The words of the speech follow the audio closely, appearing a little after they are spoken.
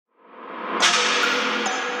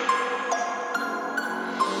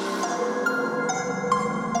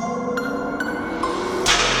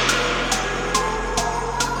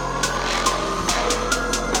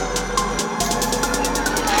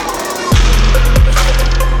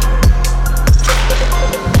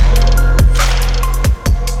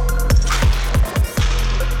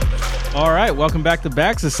right, welcome back to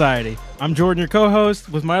Back Society. I'm Jordan, your co-host,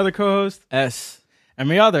 with my other co-host, S. and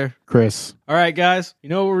my other, Chris. All right, guys, you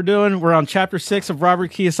know what we're doing? We're on Chapter 6 of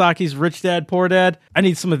Robert Kiyosaki's Rich Dad, Poor Dad. I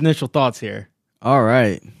need some initial thoughts here. All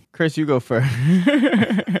right. Chris, you go first. I'm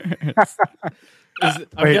guessing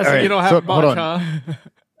right. you don't have So, hold much,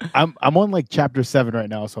 huh? I'm on like chapter 7 right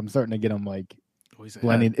now, so I'm starting to get them like He's ahead.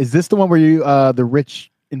 blending. Is this the one where you the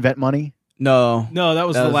rich invent money? No. No, that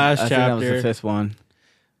was the last I chapter. think that was the fifth one.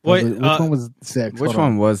 Wait, Which one was 6? Which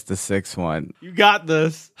one was the sixth one? You got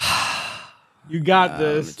this. You got Let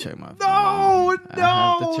this. me check my phone. No,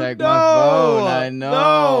 I have to check my phone. I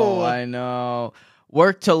know.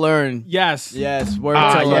 WorkTo Learn. Yes. Yes,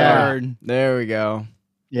 WorkTo Learn. There we go.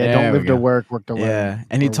 Yeah, There don't we live to go. work to learn. Yeah,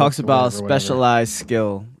 and he Or talks work to about live or whatever. specialized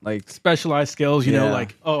skill, like Specialized skills, you know, Yeah.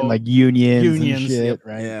 like, And like unions and shit, Yep.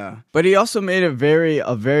 right? yeah. But he also made a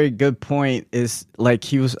very good point. Is like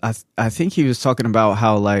he was, I think he was talking about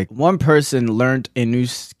how like one person learned a new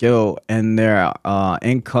skill and their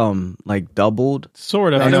income like doubled.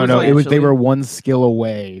 sort of. No, like- it was they were one skill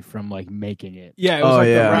away from like making it. Yeah, it was like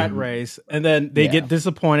yeah. the rat race. And then they Yeah. get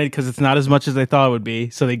disappointed because it's not as much as they thought it would be.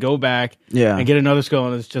 So they go back Yeah, and get another skill.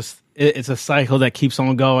 And it's just, it's a cycle that keeps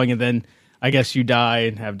on going. And then I guess you die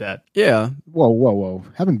and have debt. yeah. Whoa.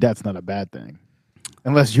 Having debt's not a bad thing.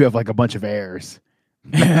 Unless you have like a bunch of heirs.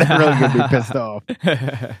 They're really gonna be pissed off.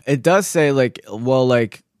 It does say like, well,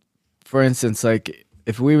 like for instance, like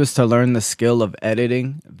if we was to learn the skill of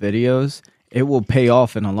editing videos, it will pay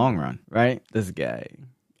off in the long run, right? This guy,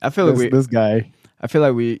 I feel like This guy. I feel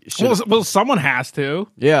like we should. Well, someone has to.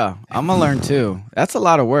 Yeah, I'm gonna learn too. That's a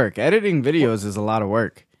lot of work. Editing videos is a lot of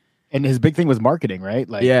work. And his big thing was marketing, right?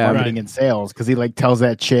 Like Yeah. marketing Right. and sales, because he like tells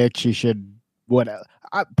that chick she should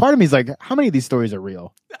part of me is like, how many of these stories are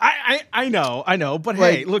real? I know. But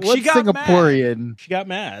Like, hey, look, what's she got mad. Singaporean? She got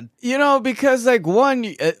mad. You know, because like one,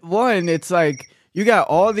 it's like you got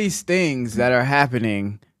all these things that are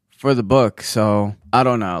happening for the book. So I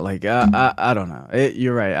don't know. Like I don't know.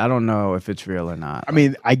 You're right. I don't know if it's real or not. I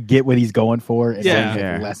mean, I get what he's going for. And Yeah. like,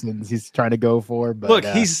 Yeah. lessons he's trying to go for. But Look,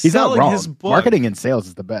 he's not selling wrong. his book. Marketing and sales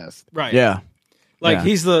is the best. Right. Yeah. Like Yeah.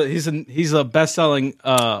 he's a best-selling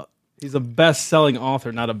he's a best-selling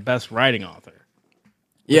author, not a best writing author.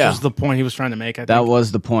 Yeah. Which was the point he was trying to make. I That think.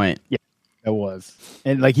 was the point. It was.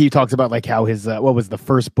 And like he talks about like how his what was the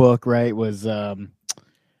first book, right? Was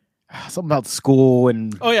something about school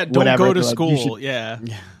and Oh yeah, don't whatever. go to Like, you school. should- Yeah.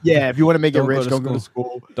 yeah, if you want to make it Don't go rich, to don't go to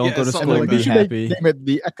school. Don't Yeah, go to something school like and that. be should happy. name it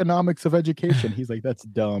the economics of education. He's like, that's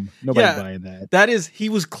dumb. Nobody's Yeah. buying that. That is, he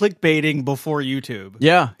was clickbaiting before YouTube.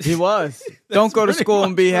 Yeah, he was. Don't go to pretty school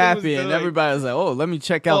and be much what he was happy. And doing. everybody was like, oh, let me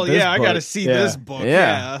check out Oh this yeah, I book. got to see Yeah. this book. Yeah.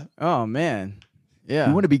 Yeah. Oh, man. Yeah.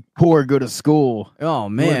 You want to be poor, go to school. Oh,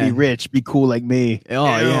 You want to man. be rich, be cool like me. Oh,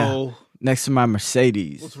 yeah. Ew. Next to my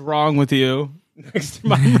Mercedes. What's wrong with you? Next to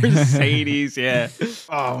my Mercedes, yeah.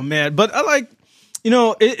 Oh man, but I like,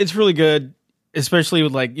 it's really good, especially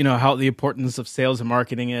with like, how the importance of sales and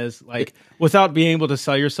marketing is. Like, without being able to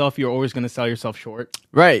sell yourself, you're always going to sell yourself short.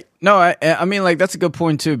 Right. No, I mean, like, that's a good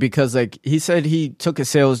point, too, because, like, he said he took a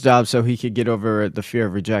sales job so he could get over the fear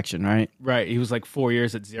of rejection, right? Right. He was like 4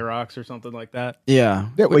 years at Xerox or something like that. Yeah.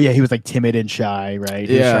 Well, yeah, he was like timid and shy, right?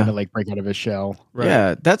 He was Yeah. trying to like break out of his shell. Right.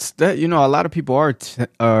 Yeah, that's that. You know, a lot of people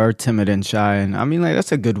are timid and shy, and I mean, like,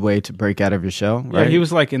 that's a good way to break out of your shell, Yeah, right? he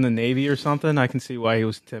was like in the Navy or something. I can see why he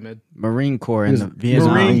was timid. Marine Corps in was the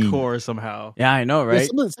Vietnam. Marine Marine. Corps somehow. Yeah, I know, Yeah, right?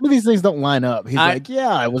 some of these things don't line up. He's I- like, yeah,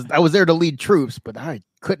 I was there to lead troops, but I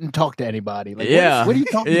couldn't talk to anybody. Like, Yeah. what are you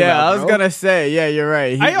talking Yeah, about? I was bro? gonna say, yeah, you're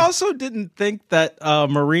right. I also didn't think that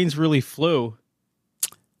Marines really flew.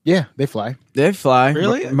 Yeah, they fly. They fly.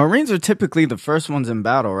 Really? Marines are typically the first ones in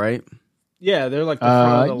battle, right? Yeah, they're like the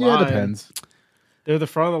front of the Yeah, line. it depends. They're the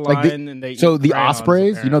front of the Like line, and they So eat the crayons,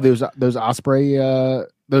 Ospreys, you know, apparently. those Osprey,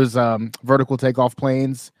 those vertical takeoff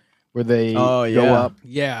planes where they Oh, go yeah. up.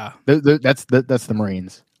 Yeah. That's the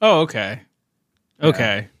Marines. Oh, okay. Yeah.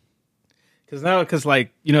 Okay. Because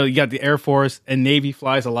like, you got the Air Force and Navy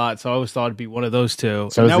flies a lot, so I always thought it'd be one of those two.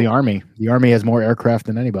 So is the Army. The Army has more aircraft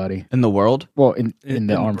than anybody. In the world. Well, in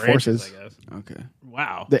the armed branches, forces, I guess. Okay.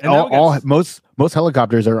 Wow. They, And now we got- most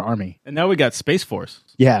helicopters are Army. and now we got Space Force.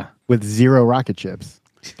 Yeah, with 0 rocket ships.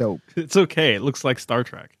 Dope. It's okay. It looks like Star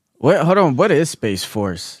Trek. Wait, hold on. What is Space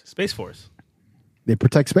Force? Space Force. They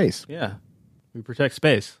protect space. Yeah. We protect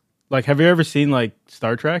space. Like, have you ever seen like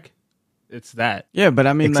Star Trek? It's that. Yeah, but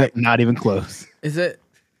I mean, Except like, not even close. is it?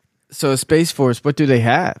 So Space Force, what do they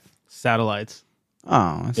have? Satellites.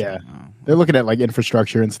 Oh, that's Yeah. They're looking at like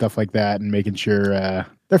infrastructure and stuff like that and making sure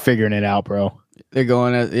they're figuring it out, bro. They're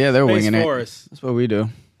going at, yeah, they're Space winging Force. it. That's what we do.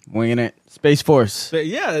 winging it. Space Force. But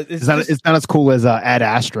yeah, It's not as cool as Ad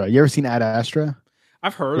Astra. You ever seen Ad Astra?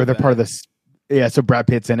 I've heard Where of they're that. part of this. Yeah, so Brad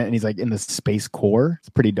Pitt's in it, and he's like in the space core. It's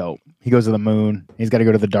pretty dope. He goes to the moon. He's got to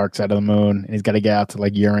go to the dark side of the moon, and he's got to get out to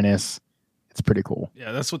like Uranus. It's pretty cool.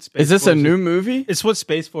 Yeah, that's what Space Is this Force a new movie? It's what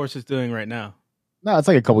Space Force is doing right now. No, it's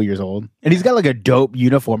like a couple years old, and he's got like a dope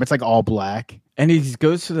uniform. It's like all black. And he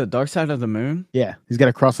goes to the dark side of the moon? Yeah, he's got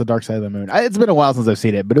to cross the dark side of the moon. It's been a while since I've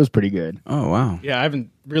seen it, but it was pretty good. Oh, wow. Yeah, I haven't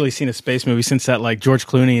really seen a space movie since that like George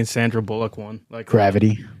Clooney and Sandra Bullock one. Like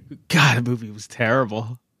Gravity. God, the movie was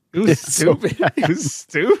terrible. It was It's so stupid. It was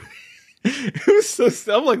stupid. It was so.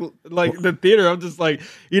 I'm like the theater. I'm just like,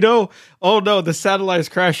 oh no, the satellite is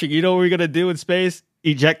crashing. You know what we're gonna do in space?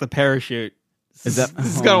 Eject the parachute. Is that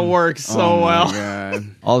This is gonna work so well. My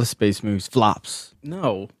God. All the space movies flops.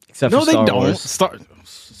 No, Except no, for they Star don't. Wars.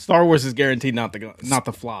 Star Wars is guaranteed not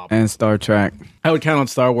the flop. And Star Trek. I would count on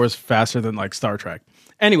Star Wars faster than like Star Trek.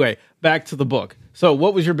 Anyway, back to the book. So,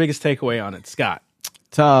 what was your biggest takeaway on it, Scott?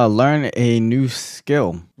 To learn a new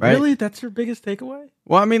skill, right? Really, that's your biggest takeaway?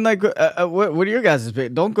 Well, I mean, like, what are your guys'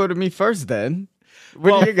 big? Don't go to me first, then.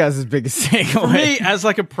 What are your guys' biggest takeaway? For me, as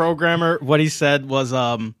like a programmer, what he said was,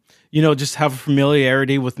 just have a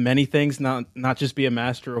familiarity with many things, not just be a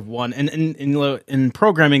master of one. And in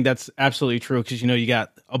programming, that's absolutely true because you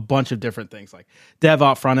got a bunch of different things like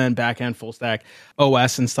DevOps, front end, back end, full stack,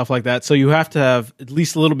 OS, and stuff like that. So you have to have at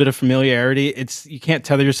least a little bit of familiarity. You can't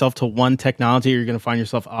tether yourself to one technology, or you're going to find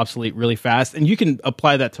yourself obsolete really fast. And you can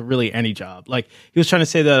apply that to really any job. Like he was trying to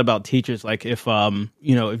say that about teachers. Like if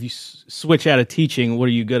if you switch out of teaching, what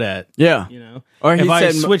are you good at? Yeah. Or if he I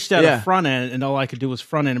said, switched out yeah. of front end and all I could do was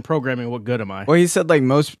front end and programming, what good am I? Well, he said like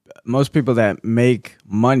most people that make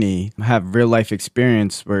money have real life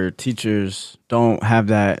experience where teachers don't have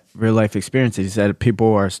that real life experience. He said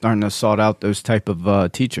people are starting to sort out those type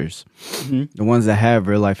of teachers, the ones that have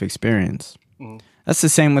real life experience. That's the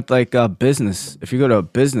same with like business. If you go to a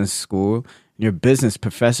business school and your business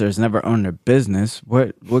professor has never owned a business,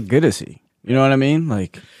 what good is he? You know what I mean?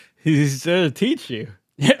 Like He's there to teach you.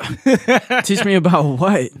 teach me about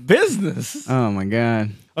what? Business. Oh my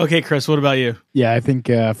God. Okay, Chris, what about you? Yeah, I think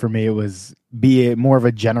for me it was be more of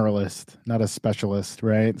a generalist, not a specialist,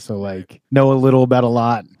 right? So like know a little about a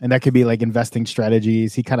lot, and that could be like investing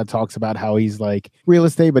strategies. He kind of talks about how he's like real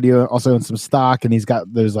estate, but he also owns some stock, and he's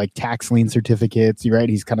got those like tax lien certificates, right?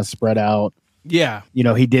 He's kind of spread out. Yeah.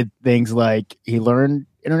 He did things like he learned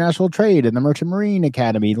international trade in the Merchant Marine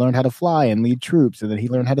Academy. He learned how to fly and lead troops, and then he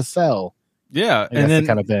learned how to sell. Yeah. And then, the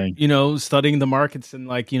kind of thing. Studying the markets in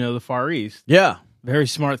like, the Far East. Yeah. Very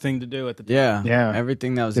smart thing to do at the time. Yeah. Yeah.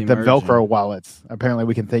 Everything that was Get the emerging. Velcro wallets. Apparently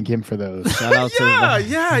we can thank him for those. Shout out to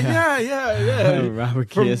Yeah.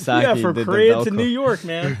 Robert From Kiyosaki. did Korea the to Velcro. New York,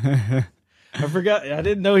 man. I forgot. I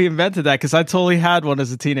didn't know he invented that because I totally had one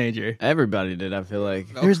as a teenager. Everybody did, I feel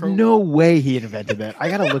like. There's no way he invented that. I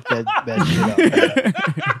gotta look that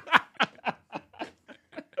shit up.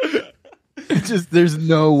 There's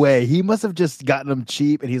no way. He must have just gotten them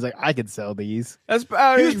cheap, and he's like, I could sell these. That's He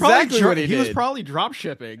was exactly probably what he did. was probably drop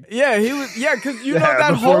shipping. Yeah, he was. Yeah, because you know Yeah,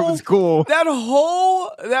 that before it whole was cool. that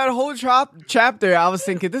whole chapter. I was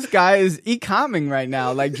thinking this guy is e-comming right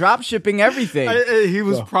now, like drop shipping everything. He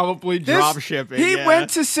was probably drop shipping. He went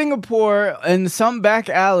to Singapore in some back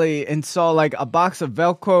alley and saw like a box of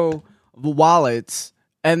Velcro wallets,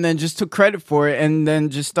 and then just took credit for it, and then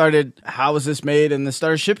just started, how was this made, and then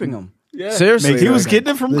started shipping them. Yeah. Seriously, He was like, getting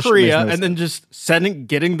it from This Korea makes no and then just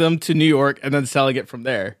getting them to New York and then selling it from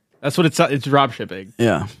there. That's what it's drop shipping.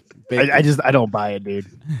 yeah. I don't buy it, dude.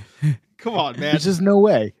 Come on, man. There's just no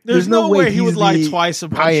way. There's no way he he's would lie the twice in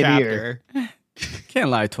one pioneer. chapter. Can't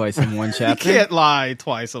lie twice in one You chapter. can't lie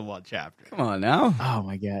twice in one chapter. Come on now, Oh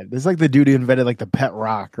my god, this is like the dude who invented like the pet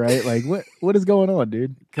rock, right? Like what is going on,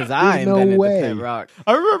 dude? because I There's no invented way. the pet rock.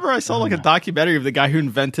 I remember I saw like a documentary of the guy who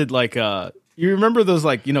invented like you remember those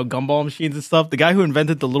like gumball machines and stuff? The guy who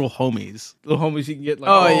invented the little homies. Little homies you can get like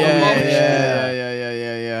Oh the yeah,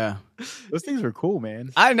 gumball yeah. Those things were cool,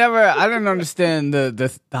 man. I didn't understand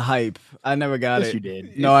the hype. I never got Yes, it. you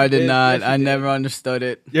did. No, I did did. not. Yes, you I did. never understood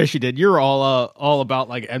it. Yes, you did. You were all about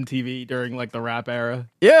like MTV during like the rap era.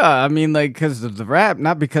 Yeah, I mean, like, because of the rap,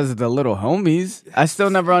 not because of the little homies. I still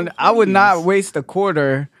never. I would not waste a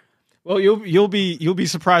quarter. Well, you'll be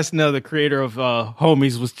surprised to know the creator of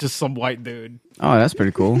Homies was just some white dude. Oh, that's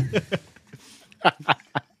pretty cool.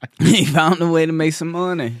 He found a way to make some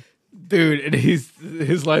money. Dude, and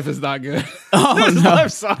his life is not good. Oh His no!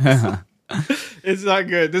 life sucks. It's not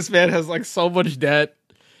good. This man has like so much debt,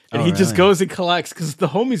 and Oh, he just really? goes and collects because the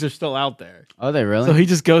homies are still out there. Are they really? So he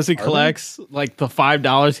just goes and collects like the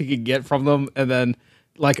 $5 he can get from them, and then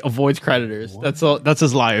like avoids creditors. That's all. That's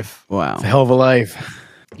his life. Wow. It's a hell of a life.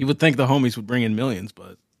 You would think the homies would bring in millions,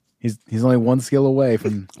 but He's only one skill away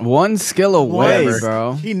from. One skill away, Whatever.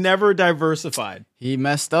 bro. He never diversified. He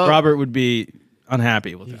messed up. Robert would be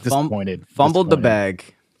unhappy with that. Disappointed. Fumbled the Disappointed.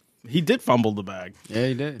 bag. He did fumble the bag. Yeah,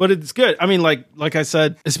 he did. But it's good. I mean, like I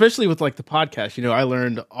said, especially with like the podcast, you know, I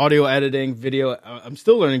learned audio editing, video. I'm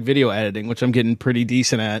still learning video editing, which I'm getting pretty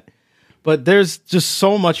decent at. But there's just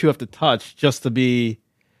so much you have to touch just to be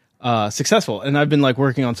successful. And I've been like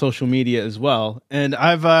working on social media as well. And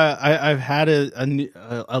I've had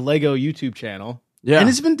a Lego YouTube channel. Yeah. And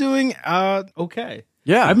it's been doing okay.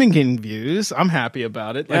 Yeah. I've been getting views. I'm happy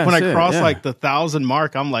about it. Like Yeah, when I shit, cross yeah. like the 1,000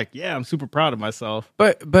 mark, I'm like, yeah, I'm super proud of myself.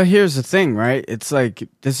 But here's the thing, right? It's like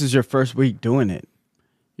this is your first week doing it.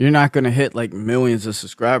 You're not going to hit like millions of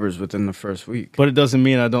subscribers within the first week. But it doesn't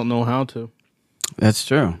mean I don't know how to. That's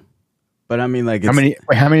true. But I mean, like, it's,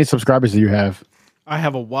 How many subscribers do you have? I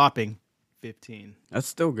have a whopping 15. that's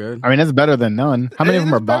still good. I mean, that's better than none. How many of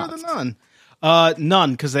them are better bots? than none?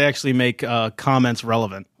 None, because they actually make comments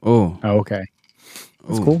relevant. Oh, Oh, okay.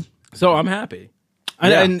 That's cool. So I'm happy.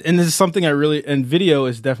 Yeah. And this is something and video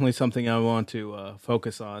is definitely something I want to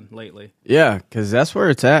focus on lately. yeah, because that's where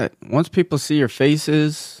it's at. Once people see your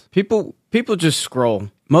faces, people just scroll.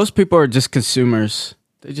 Most people are just consumers.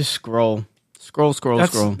 They just scroll. Scroll.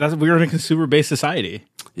 We're in a consumer-based society.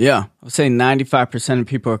 Yeah. I would say 95% of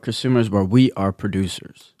people are consumers where we are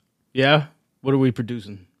producers. Yeah? What are we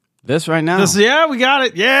producing? This right now. Yeah, we got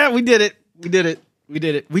it. Yeah, we did it.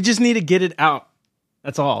 We just need to get it out.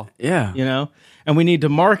 That's all. Yeah. You know? And we need to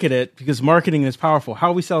market it because marketing is powerful.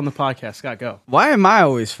 How are we selling the podcast? Scott, go. Why am I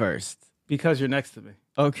always first? Because you're next to me.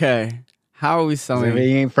 Okay. How are we If selling? you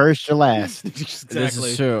ain't first, you're last. Exactly. This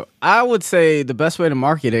is true. I would say the best way to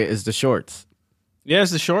market it is the shorts. Yeah,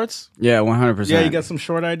 it's the shorts. Yeah, 100%. Yeah, you got some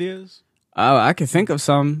short ideas? I can think of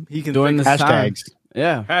some. He can during think this time. Hashtags.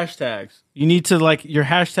 Yeah. Hashtags. You need to your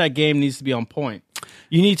hashtag game needs to be on point.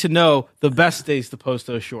 You need to know the best days to post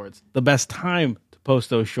those shorts, the best time to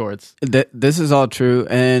post those shorts. This is all true,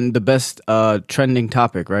 and the best trending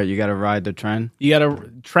topic, right? You got to ride the trend. You got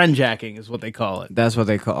to trend jacking is what they call it. That's what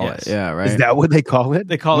they call Yes. it. Yeah, right. Is that what they call it?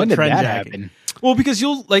 They call When it did trend that jacking. happen? Well, because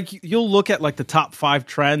you'll look at like the top 5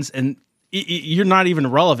 trends and you're not even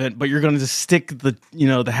relevant, but you're going to just stick the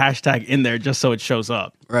hashtag in there just so it shows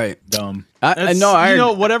up. right. Dumb. I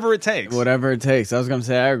know. Whatever it takes. Whatever it takes. I was gonna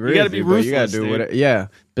say I agree. You gotta with be you, but you gotta ruthless, do dude. whatever. Yeah,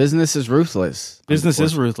 business is ruthless. Business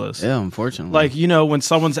is ruthless. Yeah, unfortunately. Like, when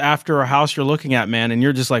someone's after a house you're looking at, man, and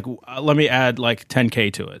you're just like, let me add like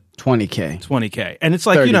 10K to it, 20K. 20K. And it's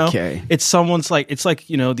like, 30K. it's someone's like, it's like,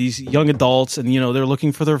 these young adults and, they're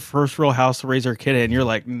looking for their first real house to raise their kid in. And you're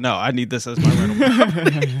like, no, I need this as my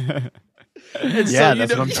rental. And so, Yeah,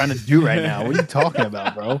 that's what I'm trying to do right now. What are you talking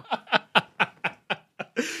about, bro?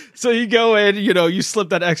 So you go in, you slip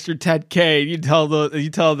that extra 10K and you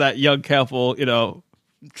tell that young couple,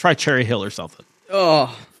 try Cherry Hill or something.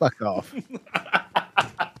 Oh, Fuck off.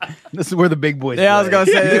 This is where the big boys. yeah. I was play.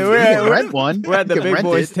 gonna say You can rent one. we're at the You can big rent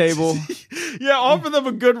boys it. table. Yeah, offer them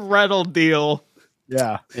a good rental deal.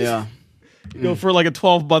 Yeah. Yeah. Go for like a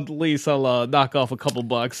 12-month lease. I'll knock off a couple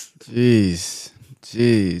bucks. Jeez.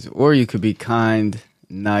 Or you could be kind,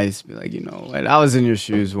 nice, be like, you know what? I was in your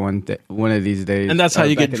shoes one of these days. And that's how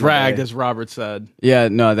you back get in the dragged, day. as Robert said. Yeah,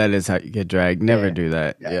 no, that is how you get dragged. Never Yeah. do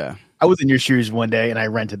that. Yeah. Yeah. I was in your shoes one day and I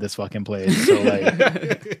rented this fucking place. So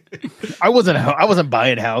like, I wasn't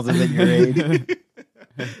buying houses at your age.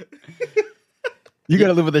 You got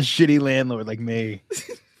to live with a shitty landlord like me.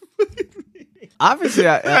 Obviously,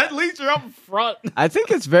 At least you're up front. I think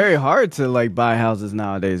it's very hard to like buy houses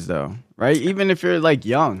nowadays, though, right? Even if you're like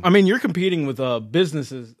young, I mean, you're competing with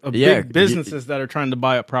businesses, Yeah, big businesses that are trying to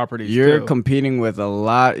buy up properties. you're too. competing with a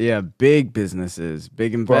lot, big businesses,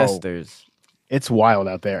 big investors. It's wild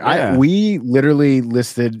out there. Yeah. We literally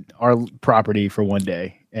listed our property for one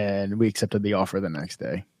day and we accepted the offer the next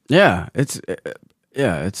day. Yeah,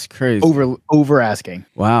 it's crazy. Over asking.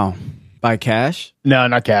 Wow, by cash? No,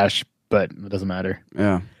 not cash, but it doesn't matter.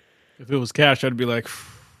 Yeah, If it was cash, I'd be like,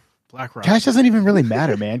 BlackRock. Cash doesn't even really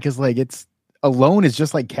matter, man, because like a loan is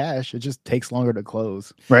just like cash. It just takes longer to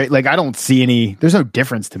close, right? Like I don't see there's no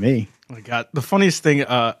difference to me. Oh my God. The funniest thing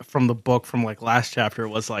from the book from like last chapter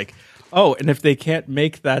was like, oh, and if they can't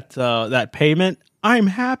make that payment, I'm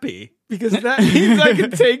happy because that means I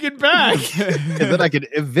can take it back. And then I could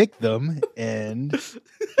evict them and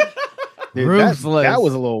dude, Ruthless. that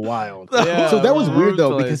was a little wild. Yeah, So that was weird though,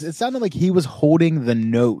 ruthless. because it sounded like he was holding the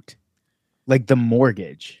note, like the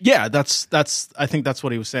mortgage. Yeah, that's. I think that's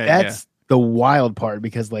what he was saying. That's the wild part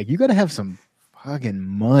because like you got to have some fucking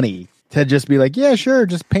money to just be like, yeah, sure,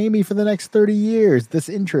 just pay me for the next 30 years, this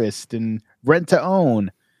interest and rent to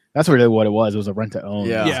own. That's really what it was. It was a rent to own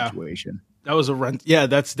situation. That was a rent. Yeah,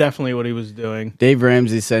 that's definitely what he was doing. Dave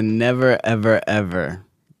Ramsey said, never, ever, ever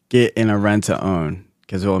get in a rent to own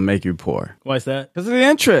because it will make you poor. Why is that? Because of the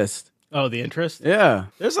interest. Oh, the interest? Yeah.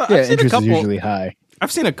 I've seen interest a couple, is usually high.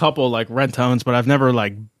 I've seen a couple like rent to owns, but I've never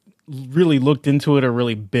like really looked into it or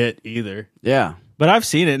really bit either. Yeah. But I've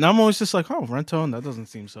seen it, and I'm always just like, oh, rent to own, that doesn't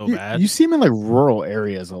seem so bad. You see them in like rural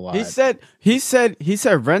areas a lot. He said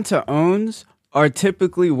rent to owns are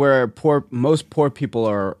typically where most poor people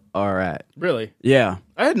are at. Really? Yeah.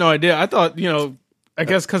 I had no idea. I thought, I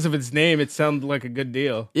guess because of its name, it sounded like a good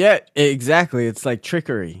deal. Yeah, exactly. It's like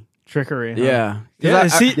trickery. Trickery. Huh? Yeah.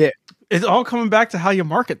 Yeah. It's all coming back to how you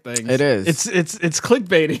market things. It is. It's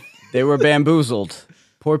clickbaiting. They were bamboozled.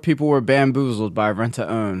 Poor people were bamboozled by rent to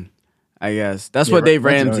own. I guess that's what Dave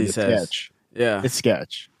Ramsey says. Sketch. Yeah, it's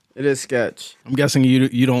sketch. It is sketch. I'm guessing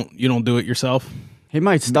you don't do it yourself. He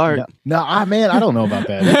might start. Man, I don't know about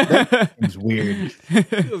that. That seems weird. He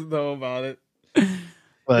doesn't know about it.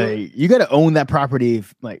 Like, you got to own that property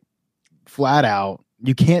like flat out.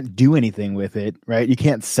 You can't do anything with it, right? You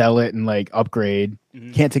can't sell it and like upgrade. Mm-hmm.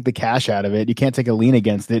 You can't take the cash out of it. You can't take a lien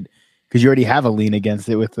against it because you already have a lien against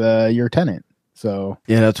it with your tenant. So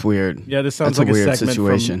yeah, that's weird. Yeah, this sounds like a segment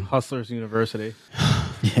situation from Hustlers University.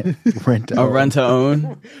 Yeah, rent to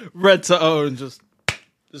own. Rent to own. Just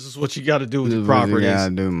this is what you got to do with the properties. Yeah,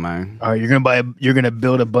 do man. All right, you're gonna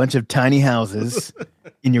build a bunch of tiny houses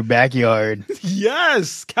in your backyard.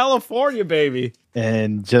 Yes, California, baby,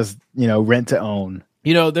 and just rent to own.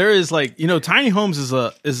 There is like tiny homes is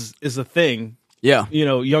a thing. Yeah,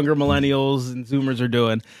 younger millennials and Zoomers are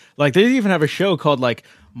doing. Like they even have a show called like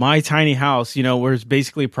My Tiny House, where it's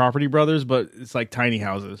basically Property Brothers, but it's like tiny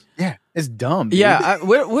houses. Yeah, it's dumb. Dude. Yeah,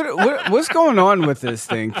 what's going on with this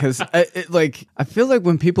thing? Because I feel like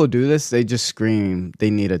when people do this, they just scream they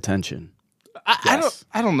need attention. I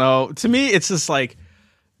don't know. To me, it's just like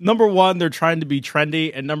number one, they're trying to be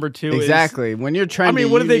trendy, and number two, exactly when you're trendy. I mean,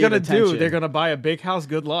 what are they going to do? They're going to buy a big house.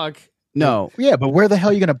 Good luck. No. Yeah, but where the hell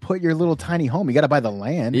are you going to put your little tiny home? You got to buy the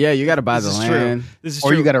land. Yeah, you got to buy the land. This is or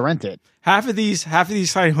true. You got to rent it. Half of these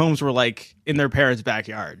tiny homes were like in their parents'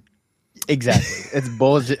 backyard. Exactly. It's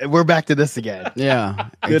bullshit. We're back to this again. Yeah,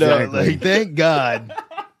 exactly. Thank God.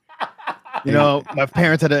 My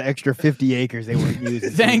parents had an extra 50 acres they weren't using.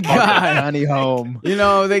 Thank God. Tiny home.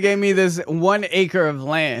 They gave me this 1 acre of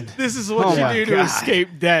land. This is what you do to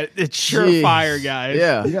escape debt. It's surefire, guys.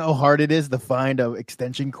 Yeah. You know how hard it is to find an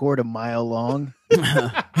extension cord a mile long?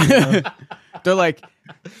 They're like,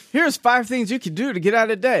 here's 5 things you can do to get out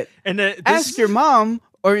of debt. And ask your mom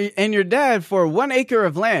and your dad for 1 acre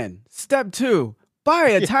of land. Step 2, buy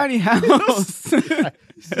a tiny house.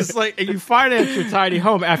 It's like you finance your tiny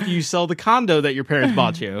home after you sell the condo that your parents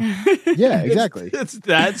bought you. Yeah, exactly. It's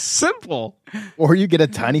that simple. Or you get a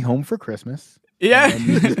tiny home for Christmas. Yeah.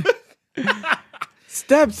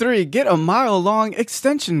 Step 3, get a mile-long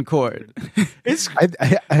extension cord.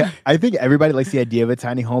 I think everybody likes the idea of a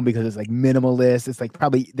tiny home because it's like minimalist. It's like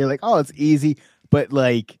they're like, oh, it's easy. But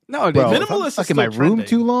like, no, bro, minimalist is stuck in my room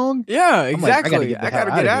too long. Yeah, exactly. I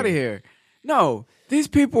gotta get out of here. No, these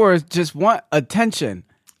people just want attention.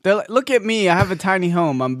 They're like, look at me. I have a tiny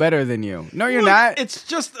home. I'm better than you. No, you're not. It's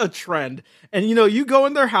just a trend. And you go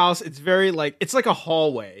in their house, it's very like, it's like a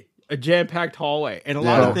hallway, a jam-packed hallway. And a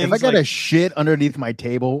lot of things. If I got a shit underneath my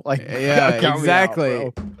table, like, yeah, exactly.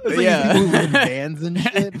 Out, it's like people live in vans and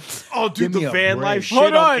shit. Oh, dude, the van life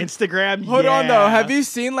shit on Instagram. Hold on, though. Have you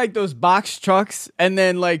seen like those box trucks? And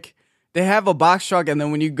then like they have a box truck, and then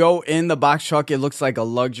when you go in the box truck, it looks like a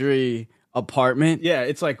luxury apartment. Yeah,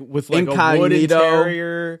 it's like with like a wood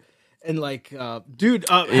interior and like dude,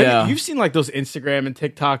 you've seen like those Instagram and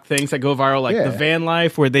TikTok things that go viral, like the van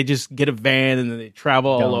life where they just get a van and then they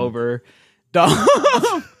travel all over. Dumb.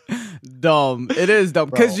 It is dumb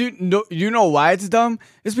because you know why it's dumb?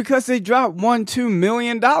 It's because they dropped $1-2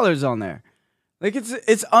 million on there. Like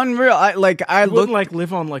it's unreal. I wouldn't like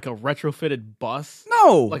live on like a retrofitted bus.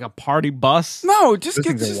 No, like a party bus. No,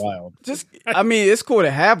 wild. I mean, it's cool to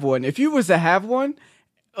have one. If you was to have one,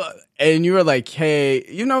 and you were like, hey,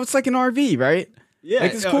 it's like an RV, right? Yeah,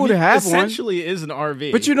 like it's cool to have one. Essentially, is an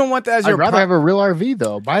RV, but you don't want that as your. I'd rather have a real RV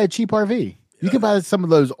though. Buy a cheap RV. You can buy some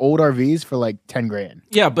of those old RVs for like $10,000.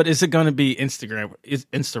 Yeah, but is it going to be Instagram? Is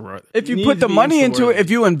Insta? If you put the money into it,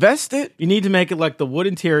 if you invest it, you need to make it like the wood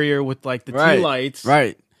interior with like the tea lights,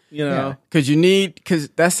 right? Because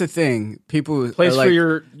that's the thing. People place for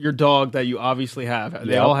your dog that you obviously have.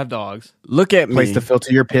 They all have dogs. Look at me. Place to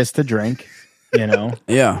filter your piss to drink.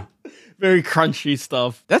 Yeah. very crunchy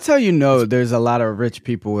stuff. That's how you know there's a lot of rich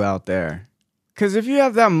people out there. Because if you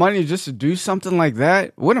have that money just to do something like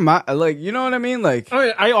that, what am I like? You know what I mean? Like,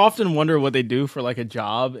 I often wonder what they do for like a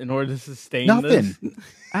job in order to sustain Nothing. this.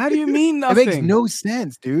 how do you mean It nothing? makes no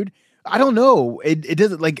sense, dude. I don't know. It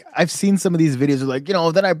doesn't like I've seen some of these videos of like,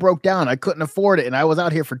 then I broke down. I couldn't afford it. And I was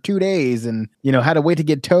out here for 2 days and, had to wait to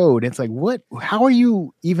get towed. It's like, what? How are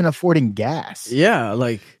you even affording gas? Yeah,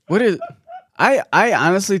 like what is? I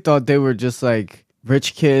honestly thought they were just like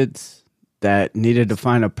rich kids that needed to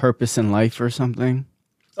find a purpose in life or something.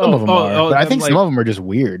 Some of them are. But I think like, some of them are just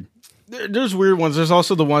weird. There's weird ones. There's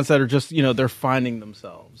also the ones that are just, they're finding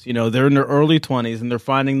themselves. They're in their early 20s and they're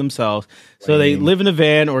finding themselves. So they live in a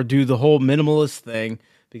van or do the whole minimalist thing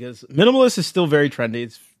because minimalist is still very trendy.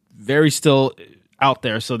 It's very still out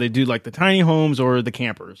there. So they do like the tiny homes or the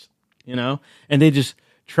campers, and they just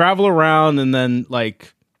travel around and then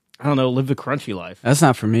like, I don't know, live the crunchy life. That's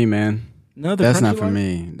not for me, man. No, that's not for life?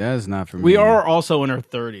 me. That is not for me. We are also in our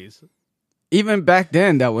 30s. Even back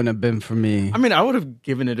then, that wouldn't have been for me. I mean, I would have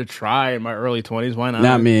given it a try in my early 20s. Why not?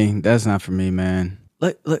 Not me. That's not for me, man.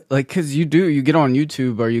 Like, because you get on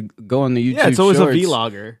YouTube or you go on the YouTube. Yeah, it's always shorts. a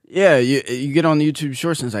vlogger. Yeah, you get on the YouTube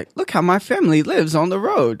shorts and it's like, look how my family lives on the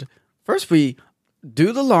road. First, we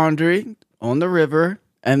do the laundry on the river,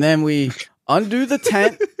 and then we undo the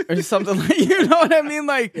tent or something like. You know what I mean?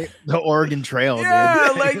 Like the Oregon Trail. Yeah,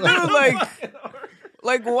 dude. like dude,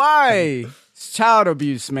 like why? It's child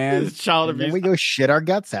abuse, man. It's child And then abuse. we go shit our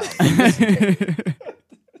guts out.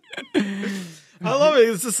 I love it.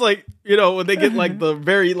 It's just like, when they get like the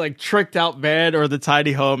very like tricked out van or the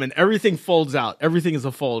tiny home and everything folds out. Everything is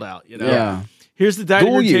a fold out, Yeah. Here's the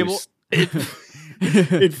dining room table. use.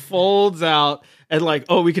 It folds out and like,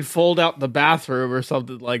 oh, we could fold out the bathroom or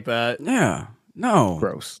something like that. Yeah. No.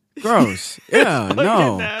 Gross. Yeah,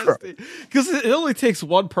 no. Because it only takes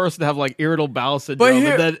one person to have like irritable bowel syndrome,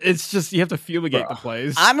 here- and then it's just you have to fumigate the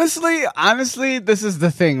place. Honestly, this is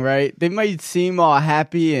the thing, right? They might seem all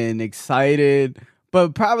happy and excited, but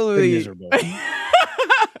They're probably miserable.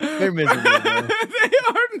 They're miserable, bro. they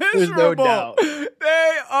are miserable. There's no doubt.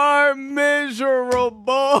 They are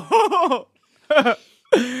miserable.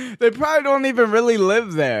 They probably don't even really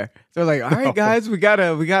live there. They're like, all right, guys, we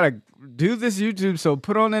gotta do this YouTube. So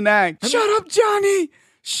put on an act. Shut up, Johnny.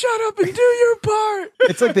 Shut up and do your part.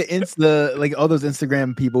 It's like the like all those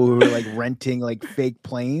Instagram people who are like renting like fake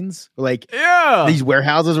planes. Like Yeah. these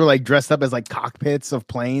warehouses were like dressed up as like cockpits of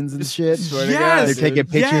planes and shit. Swear to Yes, God, They're taking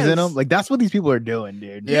dude. pictures in Yes. them. Like that's what these people are doing,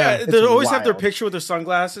 dude. Yeah, It's they always have their wild. picture with their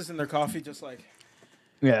sunglasses and their coffee, just like.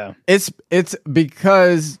 Yeah. It's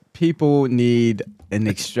because people need an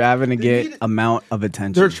extravagant amount of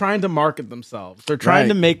attention. They're trying to market themselves. They're trying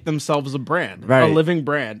to Right. make themselves a brand, a Right. living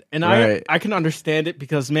brand. And Right. I can understand it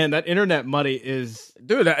because, man, that internet money is...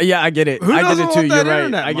 Dude, yeah, I get it. Who I get doesn't it too. want that You're right.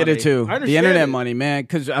 internet I get money? it too. I understand The internet it. money, man.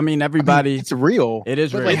 Because I mean, everybody. It's real. It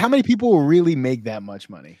is But real. like how many people will really make that much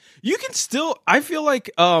money? You can still... I feel like...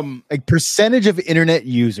 Like percentage of internet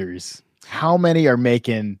users, how many are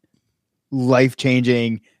making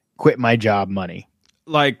life-changing quit my job money?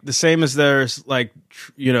 like the same as there's like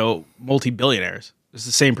multi-billionaires. It's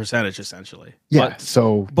the same percentage essentially. Yeah.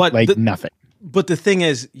 So but like the- nothing. But the thing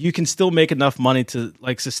is, you can still make enough money to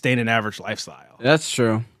like sustain an average lifestyle. That's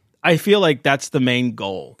true. I feel like that's the main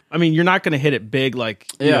goal. I mean, you're not going to hit it big, like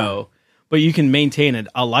but you can maintain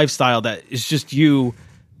a lifestyle that is just you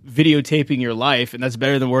videotaping your life, and that's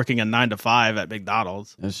better than working a 9 to 5 at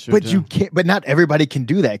McDonald's. That's true. But too. you can't. But not everybody can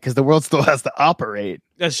do that because the world still has to operate.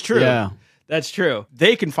 That's true. Yeah. That's true.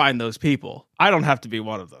 They can find those people. I don't have to be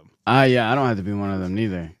one of them. Yeah, I don't have to be one of them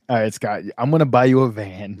neither. All right, Scott, I'm gonna buy you a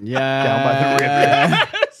van. Yeah. Down by the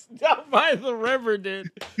river. Down by the river,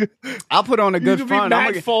 dude. I'll put on a You good could be front.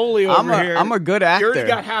 Matt Foley over here. I'm a good You already actor.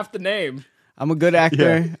 got half the name. I'm a good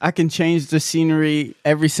actor. Yeah. I can change the scenery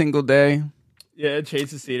every single day. Yeah,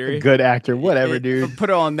 chase the scenery. Good actor, whatever, dude. Put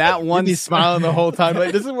on that one. You'd be smiling the whole time,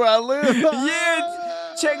 like this is where I live.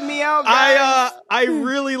 Yeah, check me out, guys. I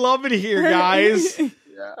really love it here, guys. You're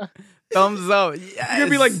Thumbs up. Yes. gonna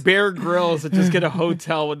be like Bear Grylls and just get a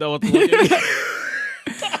hotel with no one looking.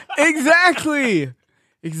 Exactly.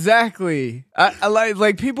 I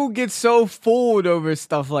like people get so fooled over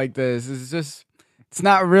stuff like this. It's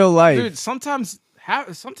not real life. Dude, sometimes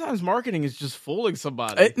marketing is just fooling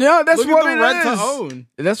somebody. No, that's Look what at it the rent is. to own.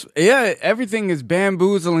 That's everything is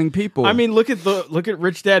bamboozling people. I mean, look at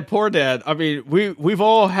Rich Dad Poor Dad. I mean, we've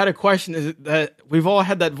all had a question that we've all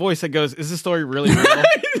had that voice that goes, "Is this story really real?"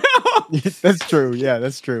 That's true. Yeah,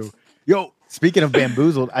 that's true. Yo, speaking of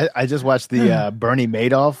bamboozled, I just watched the Bernie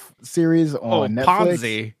Madoff series on Netflix.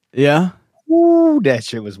 Ponzi. yeah. Ooh, that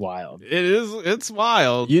shit was wild. It's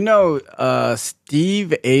wild. You know,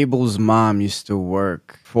 Steve Abel's mom used to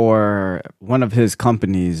work for one of his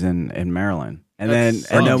companies in Maryland, and then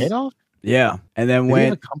Madoff? yeah, and then Did he when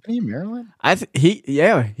have a company in Maryland?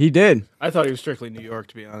 he did I thought he was strictly New York,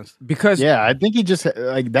 to be honest. because Yeah, I think he just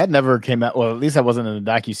like that never came out. Well, at least that wasn't in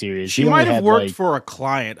the docuseries. She He only might have had, worked like- for a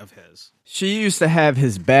client of his. she used to have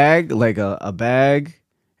his bag, like a bag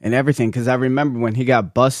and everything. Because I remember when he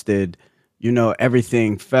got busted, you know,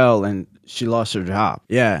 everything fell and she lost her job.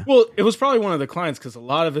 Yeah. Well, it was probably one of the clients because a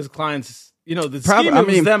lot of his clients, you know, the Probably- scheme I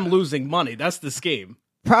was mean- them losing money. That's the scheme.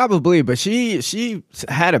 Probably, but she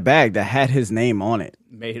had a bag that had his name on it.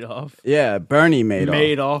 Madoff. Yeah, Bernie Madoff.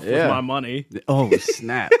 Madoff with Yeah. my money. Oh,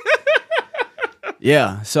 snap.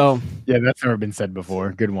 Yeah, so Yeah, that's never been said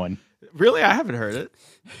before. Good one. Really? I haven't heard it.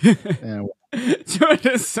 Yeah.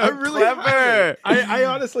 Jordan is so clever. haven't. I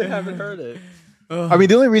honestly haven't heard it. I mean,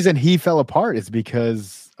 the only reason he fell apart is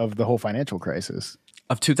because of the whole financial crisis.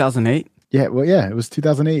 Of 2008? Yeah, well, yeah, it was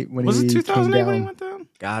 2008 when Was he it came 2008 when he down. went down?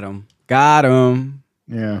 Got him.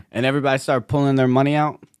 Yeah, And everybody started pulling their money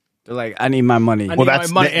out. They're like, I need my money. I Well, need my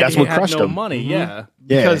that's- money, that's and what he had crushed no him. money. Mm-hmm. Yeah.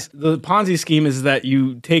 Yeah. Because the Ponzi scheme is that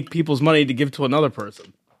you take people's money to give to another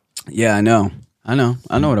person. Yeah, I know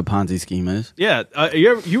what a Ponzi scheme is. Yeah,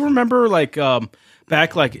 you remember like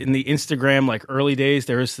back like in the Instagram like early days,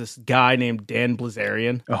 there was this guy named Dan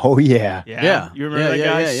Blazarian. oh yeah, Yeah. You remember Yeah, that yeah,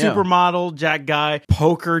 guy? yeah, yeah. Supermodel, Jack guy,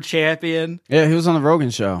 poker champion. Yeah, he was on the Rogan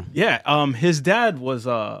show. Yeah, his dad was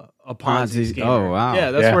a Ponzi Ponzi- schemer. oh, wow.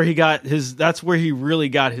 Yeah, that's Yeah. where he got his. That's where he really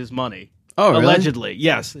got his money. Oh, really? Allegedly,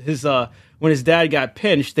 yes. His when his dad got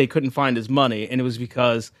pinched, they couldn't find his money, and it was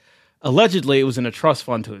because allegedly it was in a trust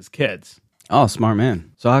fund to his kids. Oh, smart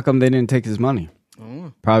man. So how come they didn't take his money?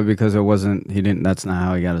 Oh. Probably because that's not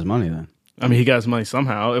how he got his money then. I mean, he got his money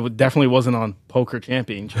somehow. Definitely wasn't on poker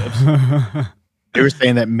championships. they were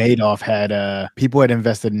saying that Madoff had people had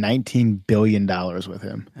invested $19 billion with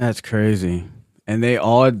him. That's crazy. And they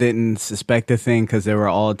all didn't suspect a thing because they were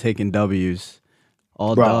all taking W's.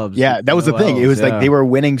 All Bro, dubs. yeah, that was the No thing. It was L's, like yeah. they were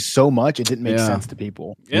winning so much it didn't make Yeah. sense to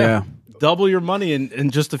people. Yeah. Double your money in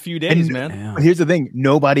just a few days, And- man. Yeah. But here's the thing: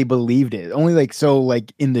 nobody believed it. Only like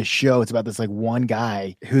in the show, it's about this like one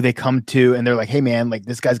guy who they come to, and they're like, "Hey, man, like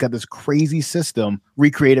this guy's got this crazy system.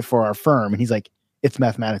 Recreate it for our firm." And he's like, "It's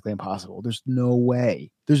mathematically impossible. There's no way.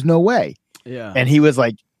 There's no way." Yeah. And he was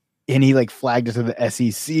like, and he like flagged it to the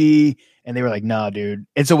SEC, and they were like, "Nah, dude."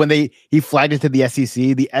 And so when he flagged it to the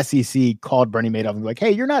SEC called Bernie Madoff and was like,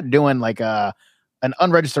 "Hey, you're not doing like an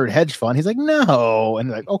unregistered hedge fund." He's like, "No," and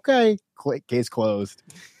they're like, "Okay, case closed."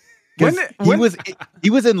 'Cause he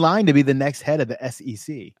was in line to be the next head of the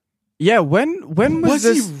SEC. Yeah, when was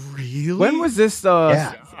this? he really? When was this?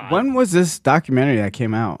 Yeah. When was this documentary that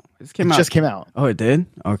came out? This came It out. just came out Oh, it did.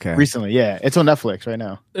 Okay. recently. Yeah, it's on Netflix right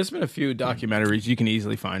now. There's been a few documentaries. You can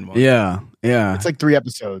easily find one. Yeah, yeah. It's like 3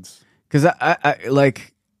 episodes. Because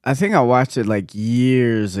I think I watched it like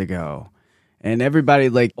years ago, and everybody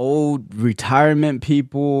like old retirement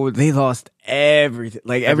people, they lost everything.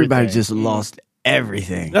 Like everybody Everything. just lost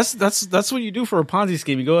everything. That's what you do for a Ponzi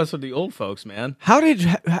scheme. You go after the old folks, man, How did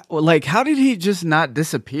he just not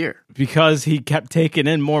disappear? because he kept taking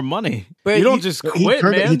in more money. But you don't he- just He quit,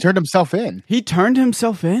 man. turned himself in. He turned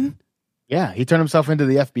himself in. Yeah, he turned himself into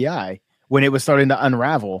the FBI when it was starting to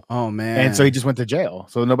unravel. Oh man! And so he just went to jail.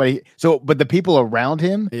 But the people around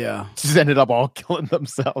him yeah. just ended up all killing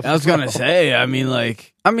themselves. I was gonna say. I mean,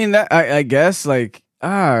 that. I guess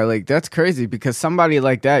that's crazy because somebody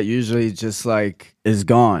like that usually just like is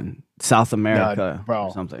gone, South America, No, bro,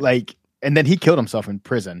 or something. Like, and then he killed himself in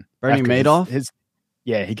prison. Bernie after Madoff?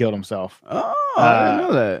 Yeah, he killed himself. Oh, I didn't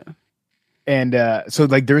know that. And so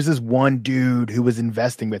like there's this one dude who was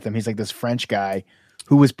investing with him. He's like this French guy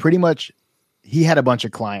who was pretty much, he had a bunch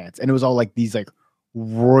of clients and it was all like these like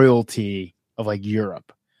royalty of like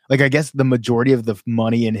Europe. Like I guess the majority of the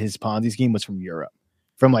money in his Ponzi scheme was from Europe,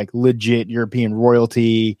 from like legit European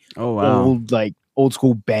royalty, Oh wow. old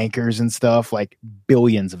school bankers and stuff, like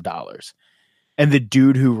billions of dollars. And the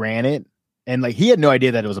dude who ran it, and like he had no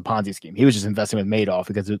idea that it was a Ponzi scheme. He was just investing with Madoff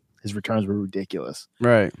because his returns were ridiculous.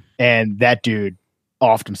 Right. And that dude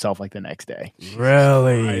offed himself like the next day.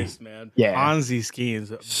 Really? Nice, man. Yeah. Ponzi schemes,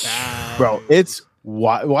 bad. Bro, it's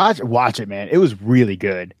watch it, man. It was really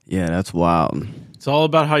good. Yeah, that's wild. It's all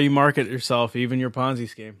about how you market yourself, even your Ponzi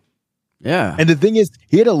scheme. Yeah. And the thing is,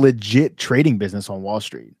 he had a legit trading business on Wall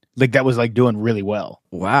Street. Like that was like doing really well.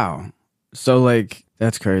 Wow. So like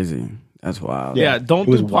that's crazy. That's wild. Yeah, don't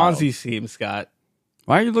it was do wild. Ponzi schemes, Scott.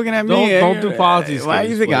 Why are you looking at me? Don't do Ponzi Why do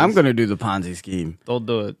you schemes, think I'm please. going to do the Ponzi scheme? Don't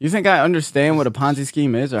do it. You think I understand what a Ponzi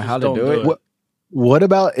scheme is or how to don't do do it? it. What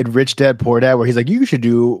about in Rich Dad Poor Dad, where he's like, you should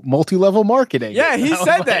do multi-level marketing? Yeah, he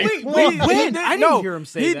said that. Wait, when? I didn't hear him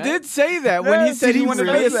say he that. did say that when he said he wanted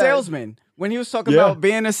to be a said that. salesman. When he was talking about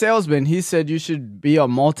being a salesman, he said you should be a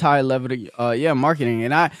multi-level, marketing.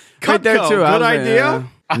 And I right there too. Good idea.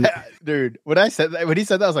 Dude, when he said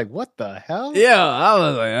that, I was like, what the hell? Yeah, I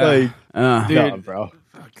was like, Dude, no, bro.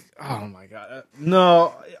 Oh my god.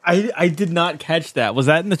 No, I did not catch that. Was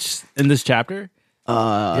that in this chapter?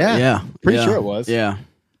 Pretty sure it was. Yeah.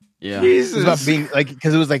 It was about being like,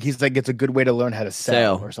 because it was like, he's like, it's a good way to learn how to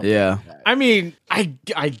sell or something. Yeah. Like that. I mean,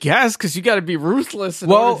 I guess because you got to be ruthless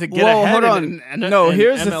in order to get ahead. Hold on. in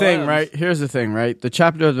Here's the MLMs. thing, right? Here's the thing, right? The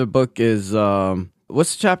chapter of the book is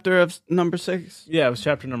what's the chapter of number 6? Yeah, it was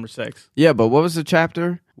chapter number 6. Yeah, but what was the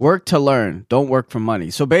chapter? Work to learn. Don't work for money.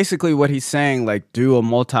 So basically what he's saying, like, do a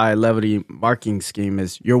multi-level marketing scheme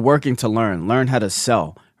is you're working to learn how to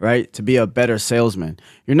sell, right? To be a better salesman.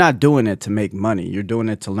 You're not doing it to make money. You're doing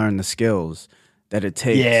it to learn the skills that it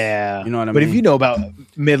takes. Yeah. You know what I mean? But if you know about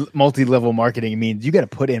multi-level marketing, it means you got to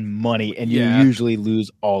put in money and you usually lose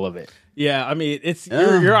all of it. Yeah, I mean, it's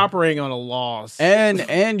you're operating on a loss,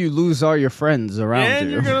 and you lose all your friends around you.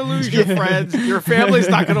 and you're gonna lose your friends. Your family's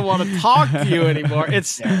not gonna want to talk to you anymore.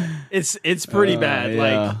 It's pretty bad.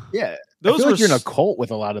 Like Yeah. Those I feel were like you're in a cult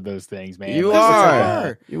with a lot of those things, man. You That's what's are.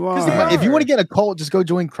 like, You are. if you want to get a cult, just go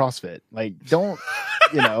join CrossFit. Like, don't,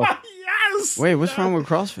 yes. Wait, what's wrong with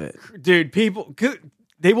CrossFit? Dude, people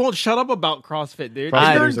they won't shut up about CrossFit, dude.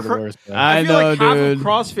 CrossFitters are the worst. Man. I feel know, like half dude. of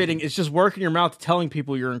CrossFitting is just working your mouth telling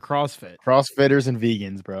people you're in CrossFit. CrossFitters and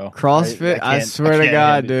vegans, bro. CrossFit, I swear to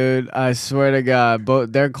God, dude. I swear to God.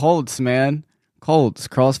 But they're cults, man. Cults,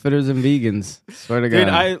 CrossFitters and vegans. Swear to God. Dude,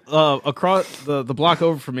 I across the block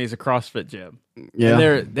over from me is a CrossFit gym. Yeah.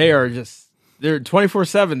 And they're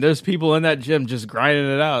 24/7. There's people in that gym just grinding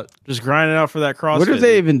it out for that CrossFit. What do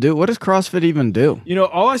they even do? What does CrossFit even do? You know,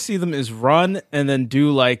 all I see them is run and then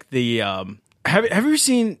do like the have you ever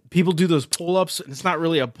seen people do those pull-ups and it's not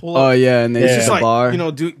really a pull-up? Oh yeah, and they It's use just the like, bar. you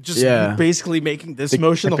know, basically making this The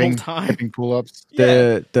motion the whole hipping- time. hipping pull-ups.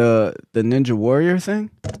 the Ninja Warrior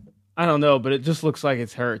thing. I don't know, but it just looks like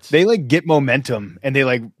it hurts. They like get momentum and they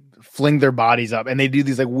like fling their bodies up and they do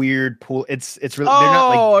these like weird pull. It's really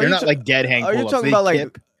they're not like dead hang. Are you pull-ups. talking They about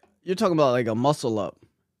kip. you're talking about like a muscle up?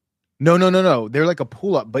 No. They're like a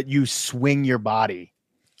pull up, but you swing your body,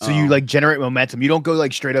 so you like generate momentum. You don't go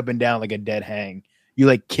like straight up and down like a dead hang. You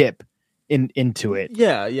like kip into it.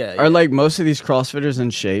 yeah. Are like most of these CrossFitters in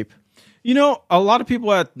shape? You know, a lot of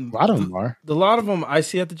people A lot of them are. a lot of them I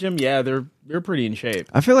see at the gym. Yeah, they're pretty in shape.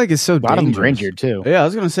 I feel like it's so A lot of them dangerous. are injured too. Yeah, I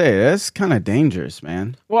was gonna say that's kind of dangerous,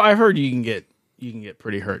 man. Well, I heard you can get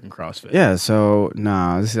pretty hurt in CrossFit. Yeah, so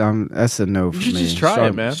that's a no for me. should just try strong,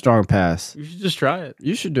 it, man. Strong pass. You should just try it.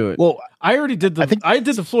 You should do it. Well, I already did I think- I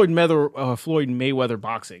did the Floyd Mayweather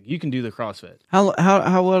boxing. You can do the CrossFit. How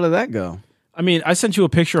well did that go? I mean, I sent you a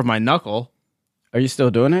picture of my knuckle. Are you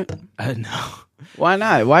still doing it? No. Why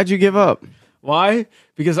not? Why'd you give up? Why?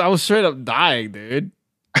 Because I was straight up dying, dude.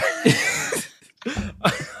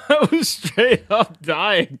 I was straight up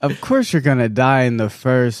dying. Of course, you're gonna die in the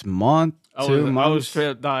first month, I 2 was months. straight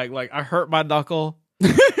up dying. Like I hurt my knuckle. I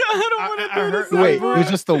don't I- want I to do heard- this. wait, it was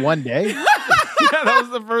just the one day, Yeah, that was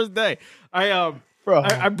the first day. bro.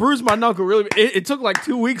 I bruised my knuckle really. It took like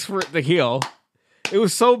 2 weeks for it to heal. It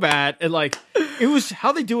was so bad, and like it was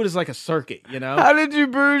how they do it is like a circuit, you know. How did you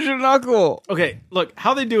bruise your knuckle? Okay, look,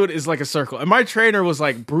 how they do it is like a circle, and my trainer was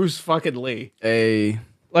like Bruce fucking Lee. Hey,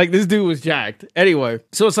 Like this dude was jacked. Anyway,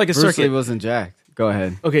 so it's like a Bruce circuit. Lee wasn't jacked. Go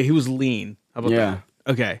ahead. Okay, he was lean. How about Yeah.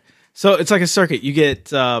 that? Okay, so it's like a circuit. You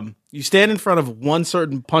get you stand in front of one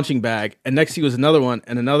certain punching bag, and next to you is another one,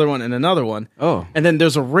 and another one, and another one. Oh, And then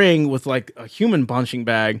there's a ring with like a human punching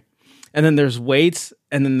bag, and then there's weights,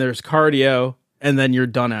 and then there's cardio, and then you're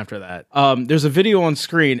done after that. There's a video on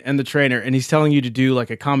screen and the trainer, and he's telling you to do like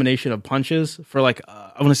a combination of punches for like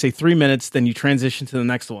I want to say 3 minutes. Then you transition to the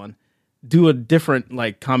next one, do a different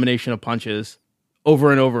like combination of punches over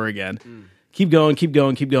and over again. Keep going,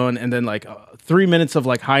 and then like 3 minutes of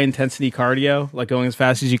like high intensity cardio, like going as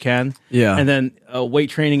fast as you can. Yeah. and then weight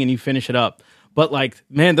training, and you finish it up. But like,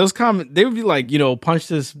 man, they would be like, punch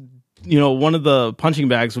this. One of the punching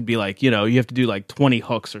bags would be like, you have to do like 20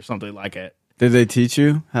 hooks or something like it. did they teach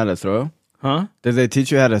you how to throw? Huh? Did they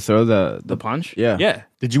teach you how to throw The punch? Yeah. Yeah.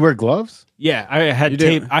 Did you wear gloves? Yeah. I had You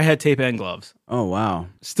tape. did? I had tape and gloves. Oh wow.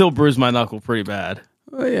 Still bruised my knuckle pretty bad.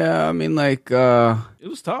 Well, yeah. I mean, like, It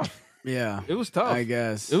was tough. Yeah. It was tough. I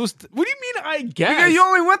guess. It was. What do you mean? I guess Because you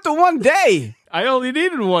only went the one day. I only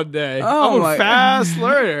needed one day. Oh, I'm my- a fast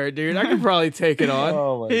learner, dude. I could probably take it on.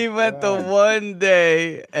 Oh my He went the God. one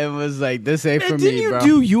day and was like, "This ain't for And me, didn't you bro."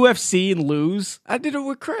 do UFC and lose? I did it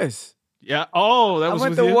with Chris. Yeah. Oh, that I was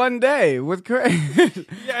went with the you? one day with Chris.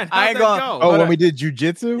 Yeah. I ain't gonna- Go? Oh, But when we did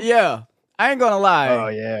jujitsu? Yeah, I ain't gonna lie. Oh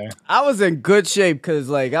yeah. I was in good shape because,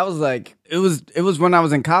 like, I was like, it was when I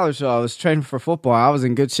was in college, so I was training for football. I was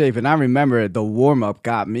in good shape, and I remember the warm up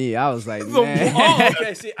got me. I was like, man. Oh,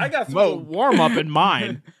 okay. See, I got through the warm up in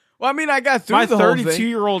mine. Well, I mean, I got through My the whole thing.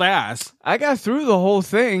 32-year-old ass. I got through the whole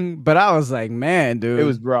thing, but I was like, man, dude, It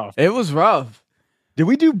was rough. it was rough. Did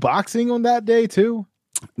we do boxing on that day too?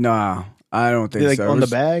 Nah, I don't think Like, so. It on the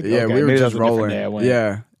was- bag? Yeah, Okay, we were maybe that just was a different rolling. day I went.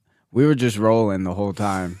 Yeah, we were just rolling the whole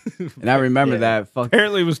time, and I remember Yeah. that. Fuck.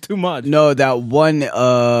 Apparently, it was too much. No, that one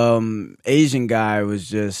Asian guy was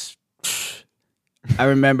just. I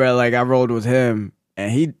remember, like, I rolled with him,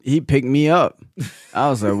 and he picked me up. I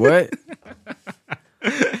was like, what?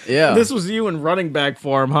 Yeah, This was you in running back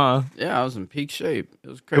form, huh? yeah, I was in peak shape. It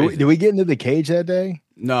was Did crazy. did we get into the cage that day?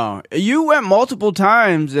 No, you went multiple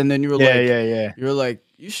times, and then you were like, Yeah. you were like,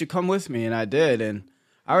 you should come with me, and I did. And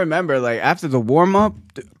I remember, like, after the warm up,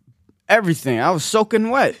 everything, I was soaking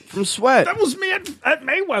wet from sweat. That was me at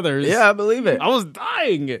Mayweather's. Yeah, I believe it. I was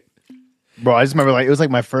dying. Bro, I just remember like it was like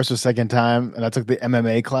my first or second time, and I took the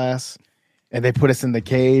MMA class, and they put us in the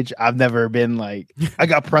cage. I've never been like I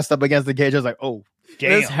got pressed up against the cage. I was like, oh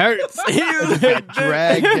damn, This hurts. He was got like,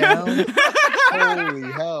 dragged down.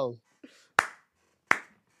 Holy hell!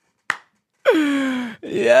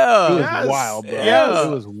 Yeah. It was Yes. wild, bro. Yeah. It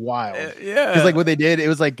was wild. Yeah. Because like what they did, it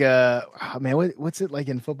was like, oh, man, what's it like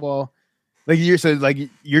in football? Like you're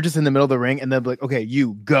just in the middle of the ring, and then like, okay,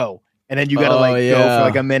 you go, and then you gotta go yeah. for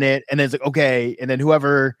like a minute, and then it's like okay, and then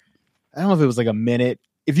whoever, I don't know if it was like a minute.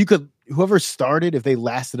 If you could, whoever started, if they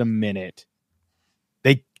lasted a minute,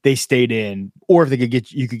 they stayed in, or if they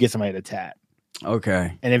could you could get somebody to tap,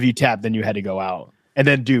 Okay. and if you tapped, then you had to go out. And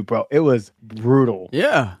then, dude, bro, it was brutal.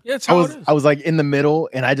 Yeah. Yeah, it's I how was it is. I was like in the middle,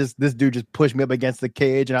 and this dude just pushed me up against the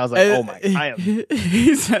cage, and I was like, oh my,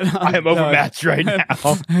 He said, I am overmatched right now.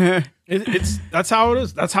 That's how it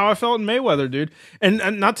is. That's how I felt in Mayweather, dude. And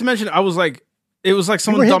not to mention, it was like You were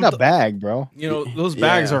someone hitting dumped. a bag, bro. You know, those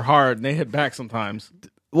bags Yeah. are hard, and they hit back sometimes.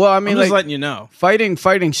 Well, I I'm mean, just like, letting you know. fighting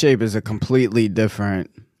shape is a completely different.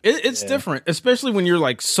 It's different, especially when you're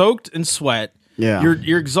like soaked in sweat. Yeah.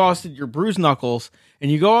 You're exhausted. You're bruised knuckles, and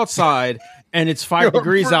you go outside, and it's 5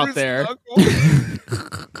 degrees out there.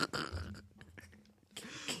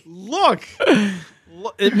 Look,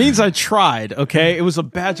 it means I tried. Okay, it was a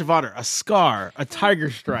badge of honor, a scar, a tiger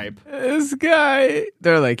stripe. This guy,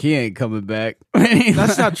 they're like, he ain't coming back.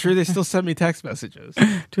 That's not true. They still send me text messages.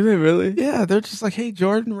 Do they really? Yeah, they're just like, "Hey,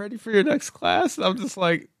 Jordan, ready for your next class?" And I'm just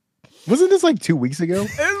like, Wasn't this like 2 weeks ago? It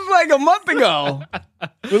was like a month ago.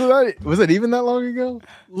 Was it even that long ago?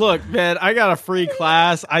 "Look, man, I got a free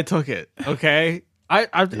class. I took it. Okay, I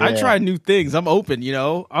Yeah. try new things. I'm open. You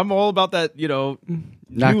know, I'm all about that. You know,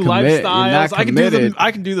 Not new commit- you're lifestyles. not I can do committed.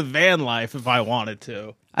 I can do the van life if I wanted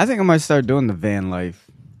to. I think I might start doing the van life.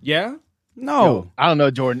 Yeah, No. I don't know,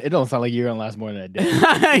 Jordan. It don't sound like you're gonna last more than a day.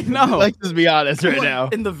 I know. Let's just be honest right now.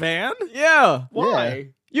 in the van. yeah. Why?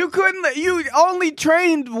 You couldn't, you only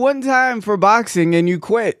trained one time for boxing and you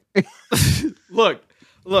quit. Look.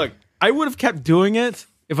 I would have kept doing it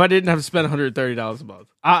if I didn't have to spend $130 a month.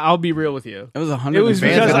 I'll be real with you. It was $100. It was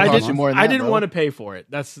Vans because gonna I cost didn't you more than I that, didn't bro. want to pay for it.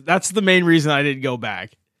 That's the main reason I didn't go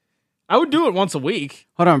back. I would do it once a week.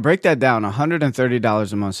 Hold on, break that down.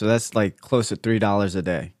 $130 a month. So that's like close to $3 a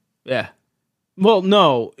day. Yeah. Well,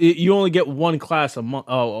 no, you only get one class a month.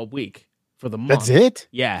 Oh, a week for the month. That's it?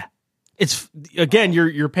 Yeah. It's again,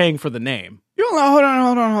 you're paying for the name.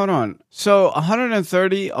 Hold on. So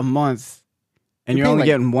 130 a month, and You're you're only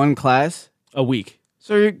paying, like- getting one class. A week.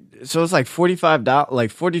 So it's like $45,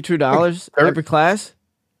 like $42 Like every class.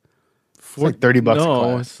 It's like $30 a No,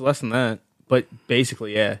 class. it's less than that. But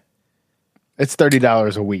basically, yeah. It's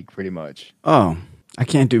 $30 a week, pretty much. Oh, I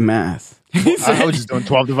can't do math. I was just doing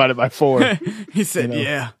 12 divided by 4. He said, You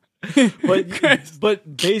know. "Yeah."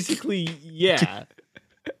 But basically, yeah.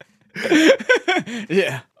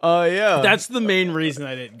 Yeah. Oh, yeah. That's the main reason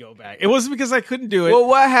I didn't go back. It wasn't because I couldn't do it. Well,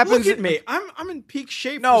 what happens? Look at me. I'm in peak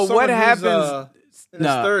shape. No, for someone what who's, happens- in his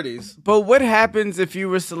 30s. But what happens if you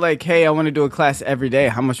were to like, hey, I want to do a class every day?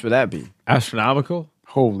 How much would that be? Astronomical.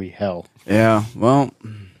 Holy hell. Yeah. Well,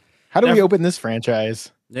 How do we open this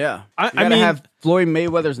franchise? yeah. I You gotta mean- have Floyd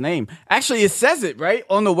Mayweather's name. Actually, it says it right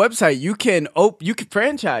on the website. You can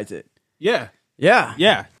franchise it. Yeah. Yeah.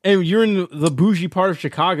 Yeah, and you're in the bougie part of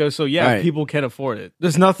Chicago, so yeah, Right. people can afford it.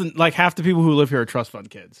 There's nothing like half the people who live here are trust fund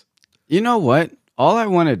kids. You know what? All I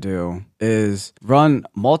want to do is run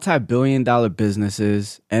multi-billion-dollar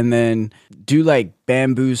businesses and then do like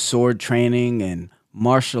bamboo sword training and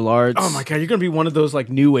martial arts. Oh my god, you're gonna be one of those like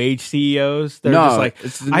new age CEOs. They're No, just like,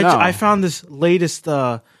 it's- I, no. I found this latest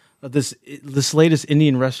this latest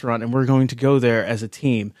Indian restaurant, and we're going to go there as a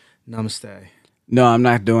team. Namaste. No, I'm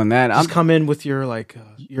not doing that. Just come in with your like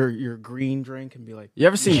your green drink and be like, You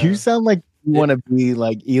ever seen? You sound like you want to be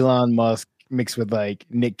like Elon Musk mixed with like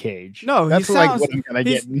Nick Cage. No, that's he like sounds. what I'm gonna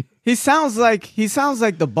get. He sounds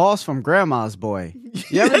like the boss from Grandma's Boy.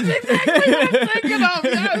 You ever-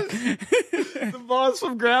 the boss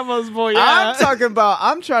from Grandma's Boy. I'm talking about.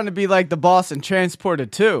 I'm trying to be like the boss in Transporter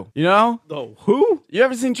 2. You know? Oh, who? You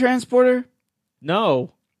ever seen Transporter?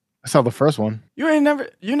 No, I saw the first one. You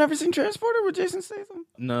never seen Transporter with Jason Statham?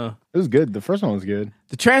 no. It was good. The first one was good.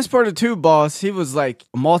 The Transporter 2 boss, he was like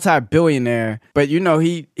a multi-billionaire, but you know,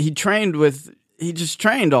 he just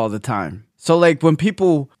trained all the time. So like when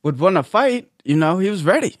people would want to fight, you know, he was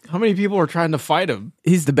ready. How many people are trying to fight him?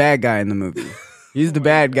 He's the bad guy in the movie. He's the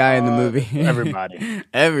bad guy in the movie. Everybody.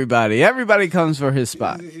 Everybody comes for his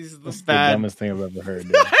spot. He's the That's the dumbest thing I've ever heard.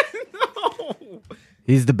 Dude.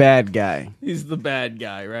 He's the bad guy. He's the bad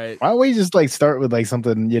guy, right? Why don't we just like start with like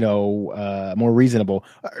something, more reasonable?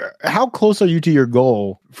 How close are you to your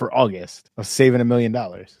goal for August of saving $1 million?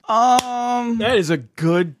 That is a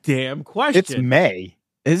good damn question. It's May.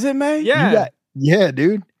 Is it May? Yeah. Yeah,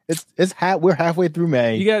 dude. We're halfway through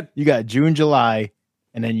May. You got June, July,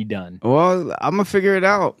 and then you're done. Well, I'm gonna figure it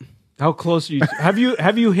out. How close are you? Have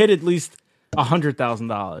you hit at least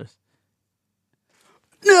 $100,000?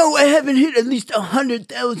 No, I haven't hit at least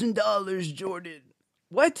 $100,000, Jordan.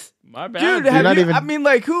 What? My bad. Dude, You're not even- I mean,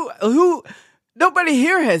 like, who? Nobody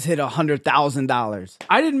here has hit $100,000.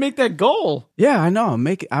 I didn't make that goal. Yeah, I know.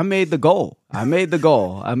 I made the goal.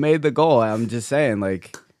 I'm just saying,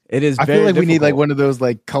 like, it is. I very feel like we need like difficult. one of those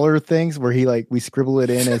like color things where we scribble it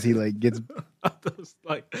in as he like gets. Those,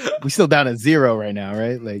 like, We still down at 0 right now,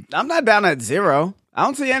 right? Like I'm not down at 0. I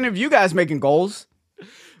don't see any of you guys making goals.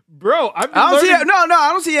 bro, I've been I don't see. learning- I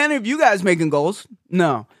don't see any of you guys making goals.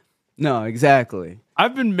 No, exactly.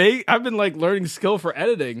 I've been like learning skill for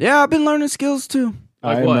editing. Yeah, I've been learning skills too.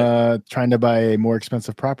 Like I'm what? trying to buy a more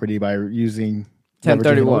expensive property by using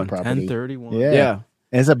 1031. 1031. Yeah.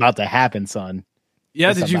 And it's about to happen, son.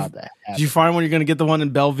 Yeah. It's Did you about to happen. find when you're gonna get the one in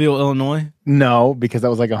Belleville, Illinois? No, because that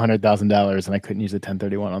was like $100,000 and I couldn't use a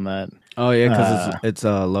 1031 on that. Oh yeah, because it's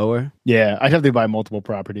lower. Yeah, I'd have to buy multiple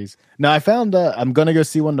properties. Now I found I'm gonna go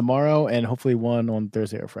see one tomorrow and hopefully one on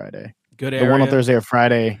Thursday or Friday. Good The area. one on Thursday or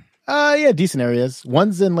Friday. Yeah, decent areas.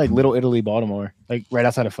 One's in like Little Italy, Baltimore, like right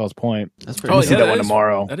outside of Fells Point. That's I'm pretty. gonna see that one is-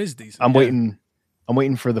 tomorrow. That is decent. I'm yeah. waiting. I'm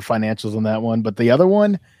waiting for the financials on that one. But the other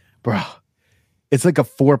one, bro, it's like a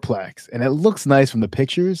fourplex, and it looks nice from the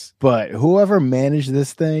pictures. But whoever managed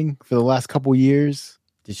this thing for the last couple years,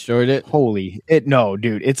 Destroyed it. no,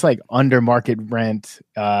 dude, it's like under market rent.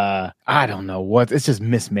 I don't know what. It's just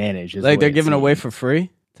mismanaged. is the Like way they're it giving away seems. for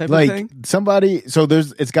free type Like of thing. somebody. So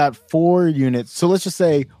it's got 4 units. So let's just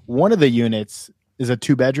say one of the units is a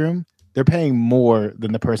 2-bedroom. They're paying more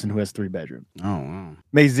than the person who has 3 bedrooms. Oh wow.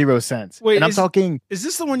 Makes 0 sense. Wait, and I'm is- talking Is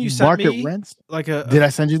this the one you sent market me? rents. Like Did I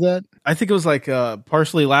send you that? I think it was like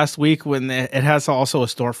partially last week when it has also a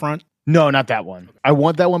storefront. No, not that one. I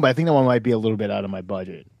want that one, but I think that one might be a little bit out of my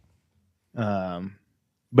budget.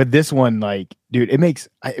 But this one, like, dude, it makes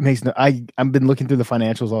no. I've been looking through the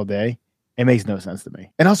financials all day. It makes no sense to me.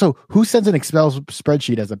 And also, who sends an Excel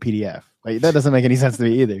spreadsheet as a PDF? Like that doesn't make any sense to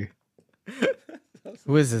me either.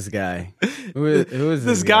 Who is this guy? Who is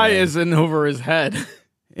This guy is in over his head.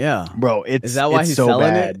 Yeah. Bro, Is that why it's he's so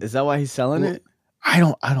selling bad. it? Is that why he's selling it? I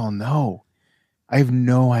don't know. I have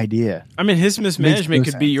no idea. I mean, his mismanagement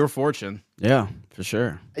no could be sense. your fortune. Yeah, for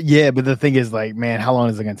sure. Yeah, but the thing is, like, man, how long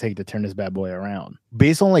is it going to take to turn this bad boy around?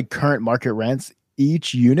 Based on like current market rents,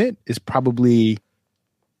 each unit is probably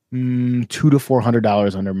 $200 to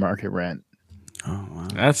 $400 under market rent. Oh wow.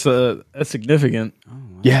 That's significant. Oh,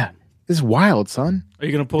 wow. Yeah, this is wild, son. Are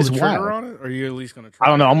you gonna pull It's the trigger wild. on it, or are you at least gonna try? I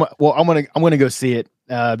don't know. I'm gonna go see it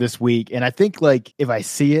this week, and I think like if I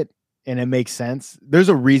see it and it makes sense, there's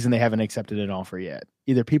a reason they haven't accepted an offer yet.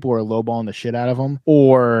 Either people are lowballing the shit out of them,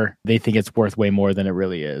 or they think it's worth way more than it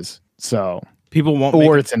really is. So, People won't.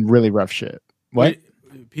 or Make it's in really rough shit. What?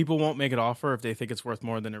 People won't make an offer if they think it's worth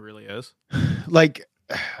more than it really is. Like,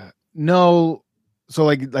 no. So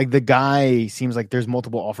like the guy seems like there's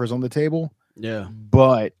multiple offers on the table, Yeah.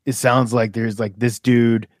 but it sounds like there's like this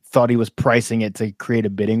dude thought he was pricing it to create a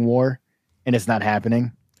bidding war, and it's not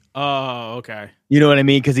happening. Oh, okay. You know what I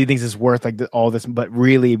mean? Because he thinks it's worth like all this. But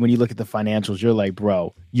really, when you look at the financials, you're like,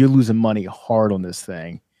 bro, you're losing money hard on this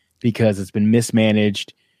thing because it's been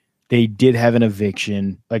mismanaged. They did have an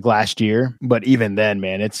eviction like last year, but even then,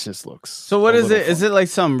 man, it just looks. So what is it? Is it like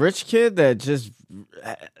some rich kid that just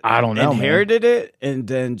I don't know, inherited it and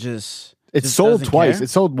then just it's sold twice. Care? It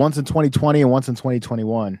sold once in 2020 and once in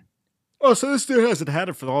 2021. Oh, so this dude hasn't had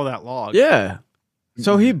it for all that long. Yeah.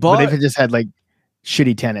 So he bought. But they've just had like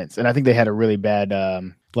shitty tenants, and I think they had a really bad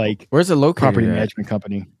like where's it located? Property at? management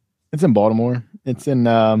company. It's in Baltimore. It's in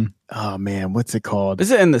oh man, what's it called? Is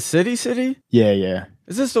it in the city? Yeah.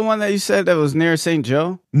 Is this the one that you said that was near St.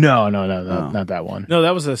 Joe? No, not that one. No,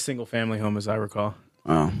 that was a single family home, as I recall.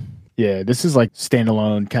 Oh. Yeah, this is like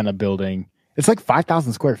standalone kind of building. It's like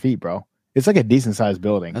 5,000 square feet, bro. It's like a decent sized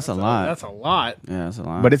building. That's a lot. That's a lot. Yeah, that's a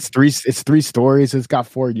lot. But it's three stories. It's got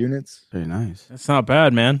 4 units. Very nice. That's not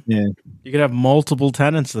bad, man. Yeah. You could have multiple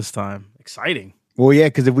tenants this time. Exciting. Well, yeah,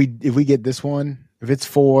 because if we get this one, if it's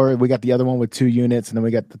 4, we got the other one with 2 units, and then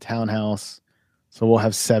we got the townhouse, so we'll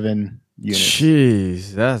have 7 units.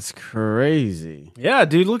 Jeez, that's crazy. Yeah,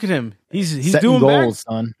 dude, look at him. He's Setting doing goals,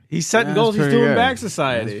 back. son. He's setting That's goals. He's pretty doing good. back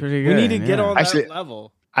society. That's pretty We good, need to get yeah. on Actually, that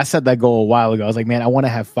level. I set that goal a while ago. I was like, man, I want to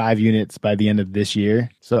have 5 units by the end of this year.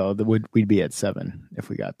 So we'd be at 7 if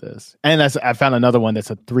we got this. And I found another one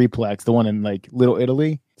that's a 3-plex, the one in like Little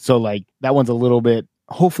Italy. So like that one's a little bit,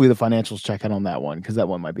 hopefully the financials check out on that one because that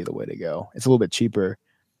one might be the way to go. It's a little bit cheaper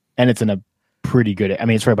and it's in a pretty good, I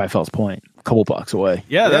mean, it's right by Fells Point, a couple blocks away.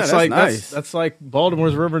 Yeah, that's like nice. that's like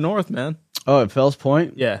Baltimore's River North, man. Oh, at Fells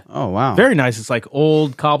Point? Yeah. Oh, wow. Very nice. It's like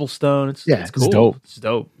old cobblestone. It's cool. dope. It's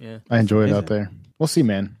dope. Yeah. I enjoy it out there. We'll see,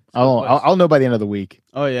 man. I'll know by the end of the week.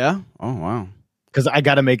 Oh, yeah? Oh, wow. Because I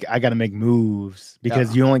gotta make moves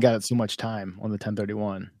because you only got so much time on the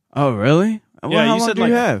 1031. Oh, really? Well, Yeah, how you long said do like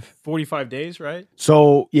you have? 45 days, right?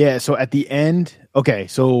 So so at the end, okay,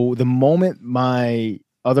 so the moment my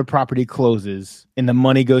other property closes and the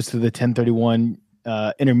money goes to the 1031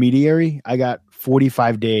 intermediary, I got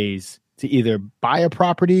 45 days to either buy a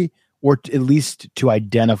property or at least to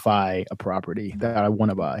identify a property that I want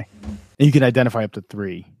to buy. And you can identify up to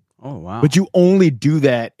 3. Oh, wow. But you only do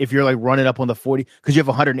that if you're like running up on the 40 because you have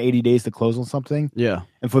 180 days to close on something. Yeah.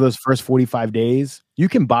 And for those first 45 days, you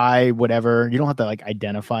can buy whatever. You don't have to like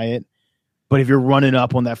identify it. But if you're running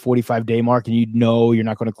up on that 45-day mark and you know you're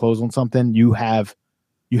not going to close on something, you have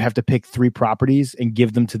to pick 3 properties and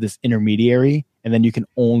give them to this intermediary, and then you can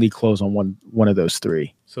only close on one of those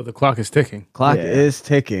 3. So the clock is ticking. Clock Yeah. is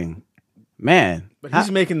ticking. Man. But he's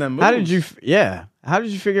making them moves. How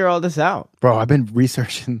did you figure all this out? Bro, I've been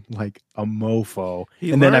researching like a mofo.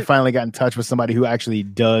 Then I finally got in touch with somebody who actually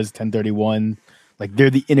does 1031. Like they're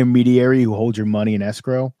the intermediary who holds your money in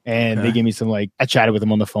escrow. And they gave me some I chatted with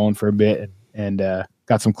them on the phone for a bit and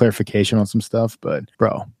got some clarification on some stuff. But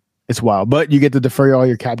bro, it's wild. But you get to defer all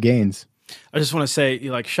your cap gains. I just want to say,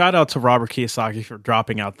 shout out to Robert Kiyosaki for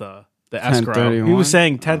dropping out the escrow. 1031? He was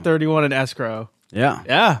saying 1031 in escrow. Yeah.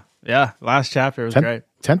 Yeah. Last chapter was great.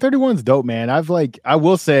 1031 is dope, man. I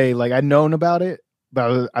will say, I've known about it,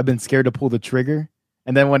 but I've been scared to pull the trigger.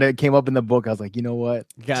 And then when it came up in the book, I was like, you know what?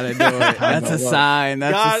 Gotta do it. That's a sign.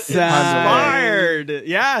 That's a sign. Inspired.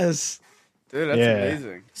 Yes. Dude, that's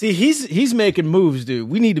amazing. See, he's making moves, dude.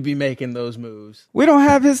 We need to be making those moves. We don't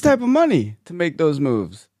have his type of money to make those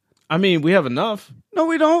moves. I mean, we have enough. No,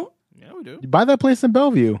 we don't. Yeah, we do. You buy that place in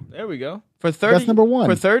Bellevue. There we go. For 30. That's number 1.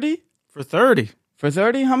 For 30? For 30. For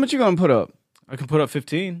 30? How much you gonna put up? I can put up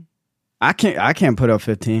 15. I can't put up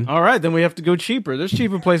 15. All right, then we have to go cheaper. There's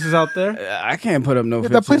cheaper places out there. I can't put up no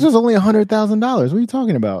 15. That place was only $100,000. What are you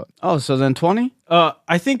talking about? Oh, so then 20?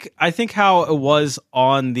 I think how it was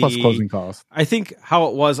on the Plus closing costs. I think how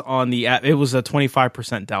it was on the app, it was a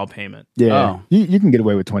 25% down payment. Yeah, Oh. you can get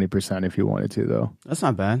away with 20% if you wanted to, though. That's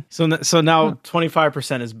not bad. So now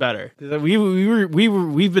 25% is better.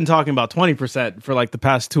 We've been talking about 20% for like the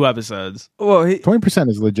past 2 episodes. Well, 20%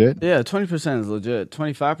 is legit. yeah, 20% is legit.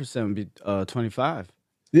 25% would be 25.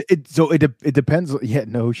 It depends. Yeah,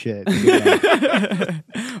 no shit.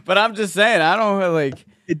 But I'm just saying, I don't like.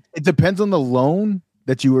 It depends on the loan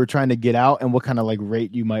that you were trying to get out and what kind of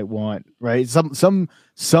rate you might want, right? Some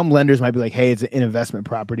lenders might be like, hey, it's an investment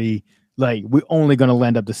property. Like we're only going to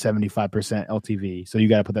lend up to 75% LTV, so you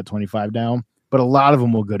got to put that 25 down. But a lot of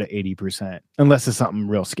them will go to 80% unless it's something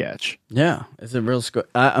real sketch. Yeah, it's a real.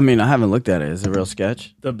 I mean, I haven't looked at it. It's a real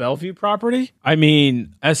sketch. The Bellevue property? I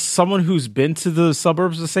mean, as someone who's been to the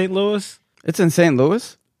suburbs of St. Louis, It's in St.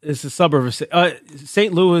 Louis. it's a suburb of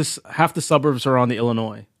St. Louis. Half the suburbs are on the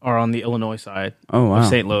Illinois side Oh wow. of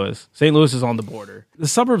St. Louis. St. Louis is on the border. The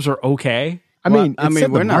suburbs are okay. I mean, we're the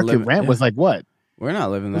not market living- rent was like what? We're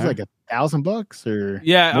not living It was there. like $1,000 or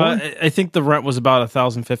Yeah, more? I think the rent was about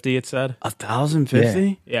 $1,050. It said.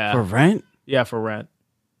 $1,050 Yeah, for rent. yeah, for rent.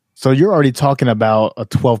 So you're already talking about a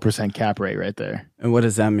 12% cap rate right there. And what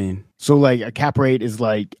does that mean? So like a cap rate is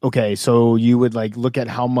like, okay, so you would like look at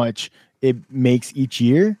how much it makes each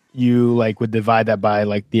year. You like would divide that by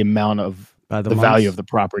like the amount of By the the value months? of the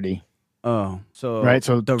property, Oh, so right?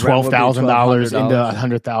 So the rent would be $12,000 into $1,200.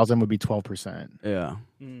 100,000 would be 12%, Yeah.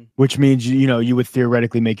 which means you would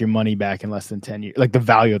theoretically make your money back in less than 10 years, like the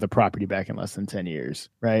value of the property back in less than 10 years,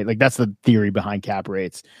 right? Like that's the theory behind cap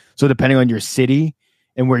rates. So depending on your city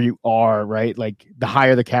and where you are, right? Like the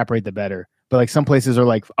higher the cap rate, the better. But like some places are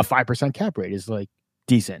like a 5% cap rate is like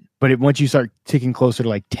decent. But once you start ticking closer to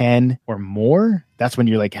like 10 or more, that's when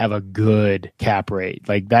you like have a good cap rate.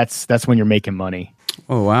 Like that's when you're making money.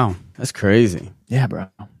 Oh wow, that's crazy. Yeah, bro.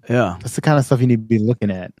 Yeah. That's the kind of stuff you need to be looking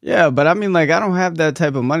at. Yeah, but I mean, like, I don't have that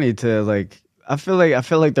type of money to like. I feel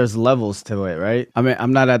like there's levels to it, right? I mean,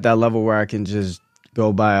 I'm not at that level where I can just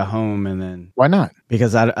go buy a home and then Why not?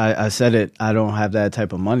 because I said it. I don't have that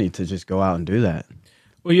type of money to just go out and do that.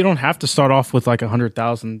 Well, you don't have to start off with like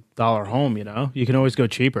 $100,000 home. You can always go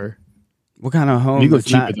cheaper. What kind of home? You go is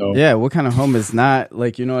cheaper, not, though. Yeah, what kind of home is not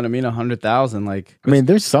like, you know what I mean? 100,000. Like, I mean,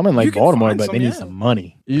 there's some in You like can Baltimore, find but some, they need yeah. some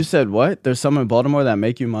money. you said what? There's some in Baltimore that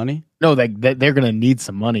make you money. No, like they're gonna need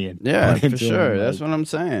some money. And Yeah, put for into sure. them, That's like- what I'm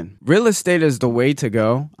saying. Real estate is the way to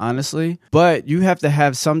go, honestly. But you have to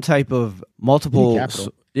have some type of multiple. You need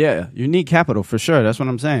capital. Yeah, you need capital for sure. That's what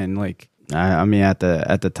I'm saying. Like, I mean, at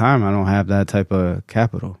the time, I don't have that type of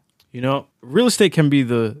capital. Real estate can be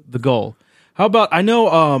the goal. How about, I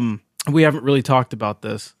know we haven't really talked about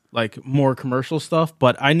this, like more commercial stuff,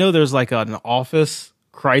 but I know there's like an office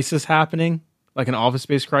crisis happening, like an office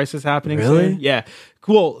space crisis happening. Really? soon. Yeah.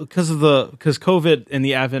 Cool. Because COVID and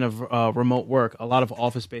the advent of remote work, a lot of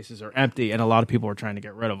office spaces are empty and a lot of people are trying to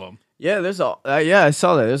get rid of them. Yeah, I saw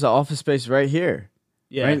that. There's an office space right here.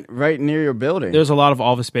 Yeah. Right near your building. There's a lot of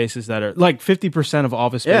office spaces that are like 50% of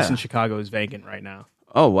office space Yeah. in Chicago is vacant right now.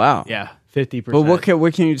 Oh wow. Yeah. 50%. But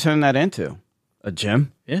what can you turn that into? A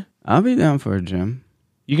gym? Yeah. I'll be down for a gym.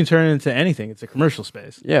 You can turn it into anything. It's a commercial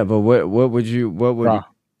space. Yeah, but what would Bruh,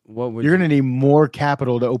 you're you're gonna need more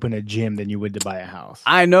capital to open a gym than you would to buy a house.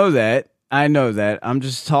 I know that. I'm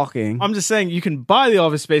just talking. I'm just saying you can buy the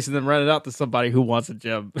office space and then rent it out to somebody who wants a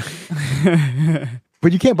gym.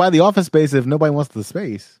 But you can't buy the office space if nobody wants the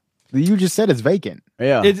space. You just said it's vacant.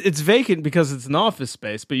 Yeah. It's vacant because it's an office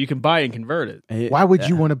space, but you can buy and convert it. Why would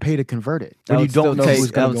you want to pay to convert it when you don't know who's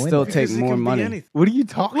going to go in still there? take more money. What are you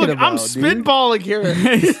talking Look, about? I'm dude? spitballing here.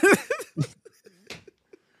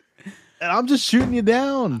 And I'm just shooting you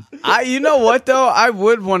down. You know what though? I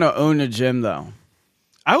would want to own a gym though.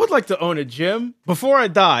 I would like to own a gym. Before I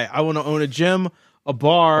die, I want to own a gym, a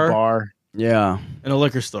bar, Yeah. and a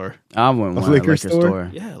liquor store. I wouldn't want liquor a liquor store? store.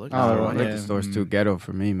 Yeah, liquor No, store. liquor Yeah. store's too ghetto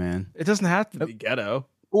for me, man. It doesn't have to be ghetto.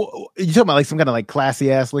 Well, you talking about like some kind of like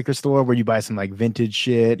classy ass liquor store where you buy some like vintage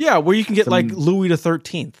shit? Yeah, where you can get Some- like Louis the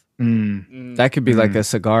 13th. Mm. That could be like a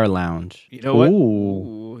cigar lounge. You know what?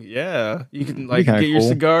 Ooh. Yeah. You can like kinda get your cool.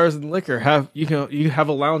 cigars and liquor. You have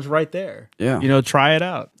a lounge right there. Yeah. Try it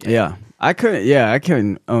out. Yeah. I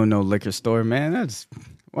couldn't own no liquor store, man. That's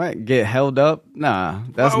what, get held up? Nah,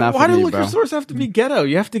 that's not Why for do me, liquor bro. stores have to be ghetto?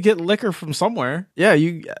 You have to get liquor from somewhere. Yeah,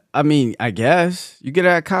 I mean, I guess you get it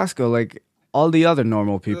at Costco like all the other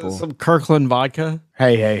normal people. Some Kirkland vodka.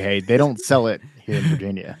 Hey. They don't sell it here in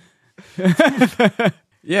Virginia.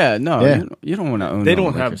 Yeah, no, Yeah. You don't want to own. They no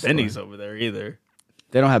don't have liquor store. Benny's over there either.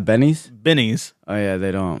 They don't have Benny's. Benny's. Oh yeah,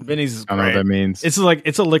 they don't. Benny's is I don't know what great. that means.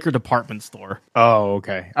 It's a liquor department store. Oh,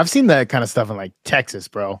 okay. I've seen that kind of stuff in like Texas,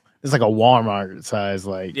 bro. It's like a Walmart size,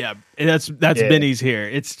 like. Yeah, that's Yeah. Benny's here.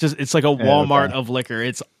 It's like a Walmart okay. of liquor.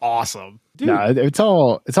 It's awesome. Dude, Nah, it's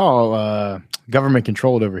all government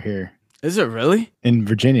controlled over here Is it really? in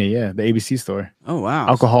Virginia. Yeah, the ABC store, Oh wow.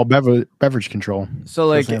 alcohol beverage control. So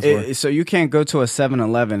like, That's what it stands for. so you can't go to a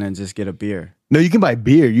 7-Eleven and just get a beer, No, you can buy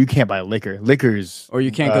beer. You can't buy liquor. Liquor's or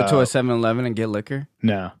you can't go to a 7-Eleven and get liquor.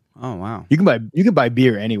 no. Oh wow. You can buy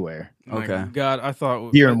beer anywhere. oh my okay. God, I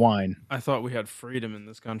thought Beer and wine. I thought we had freedom in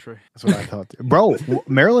this country. That's what I thought. Bro,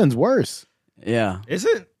 Maryland's worse. Yeah. Is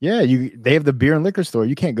it? Yeah, they have the beer and liquor store.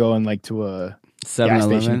 You can't go in like to a gas station and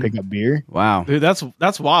 7-Eleven. pick up beer. Wow. Dude,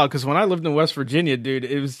 that's wild. Because when I lived in West Virginia, dude,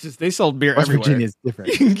 it was just they sold beer West everywhere. Virginia is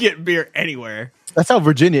different. You can get beer anywhere. That's how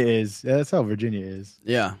Virginia is. Yeah, that's how Virginia is.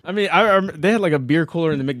 Yeah. I mean, I remember they had like a beer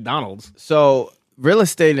cooler in the McDonald's. So real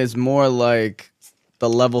estate is more like the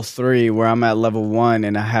level 3 where I'm at level 1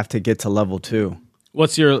 and I have to get to level 2.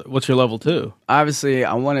 What's your level 2? Obviously,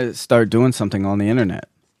 I want to start doing something on the internet.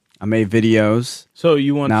 I made videos. So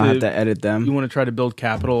you want Now I have to to edit them. you want to try to build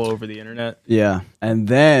capital over the internet? Yeah. And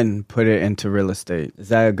then put it into real estate. Is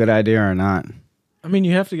that a good idea or not? I mean,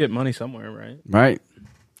 you have to get money somewhere, right? Right.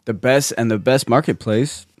 The best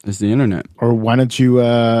marketplace is the internet. Or why don't you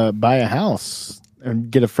buy a house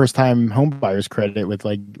and get a first-time home buyer's credit with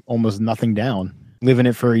like almost nothing down, live in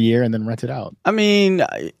it for a year, and then rent it out? I mean,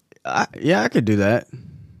 I could do that.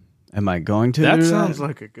 Am I going to? That sounds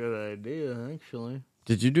like a good idea, actually.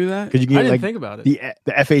 Did you do that? Because you can I get didn't like think about it.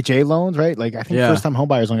 the FHA loans, right? Like I think Yeah. first-time home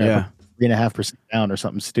buyers only Yeah. got 3.5% down or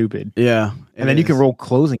something stupid, Yeah. and then you can roll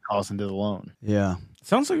closing costs into the loan. Yeah.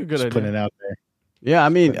 Sounds like a good Just putting idea. it out there. Yeah. I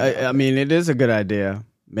mean, it is a good idea.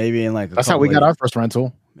 Maybe in like That's how we got our first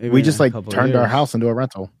rental. We just like turned our house into a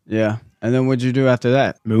rental. Yeah. And then what'd you do after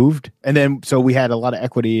that? Moved, and then so we had a lot of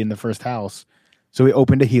equity in the first house, so we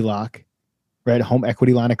opened a HELOC, right, a home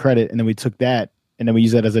equity line of credit, and then we took that and then we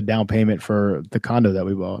used that as a down payment for the condo that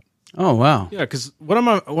we bought. Oh wow. Yeah, because what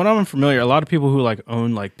I'm familiar, a lot of people who like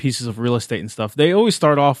own like pieces of real estate and stuff, they always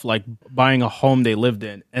start off like buying a home they lived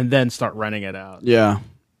in and then start renting it out. Yeah.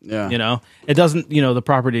 Yeah. You know, it doesn't. You know,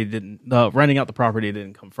 the renting out the property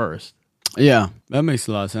didn't come first. Yeah. That makes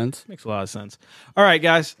a lot of sense. Makes a lot of sense. All right,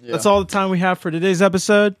 guys, that's all the time we have for today's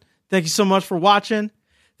episode. Thank you so much for watching.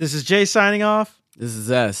 This is Jay signing off. This is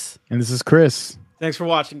S. And this is Chris. Thanks for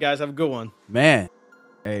watching, guys. Have a good one. Man.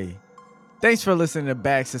 Hey. Thanks for listening to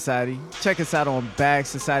Bag Society. Check us out on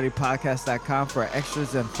bagsocietypodcast.com for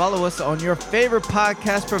extras and follow us on your favorite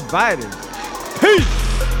podcast providers.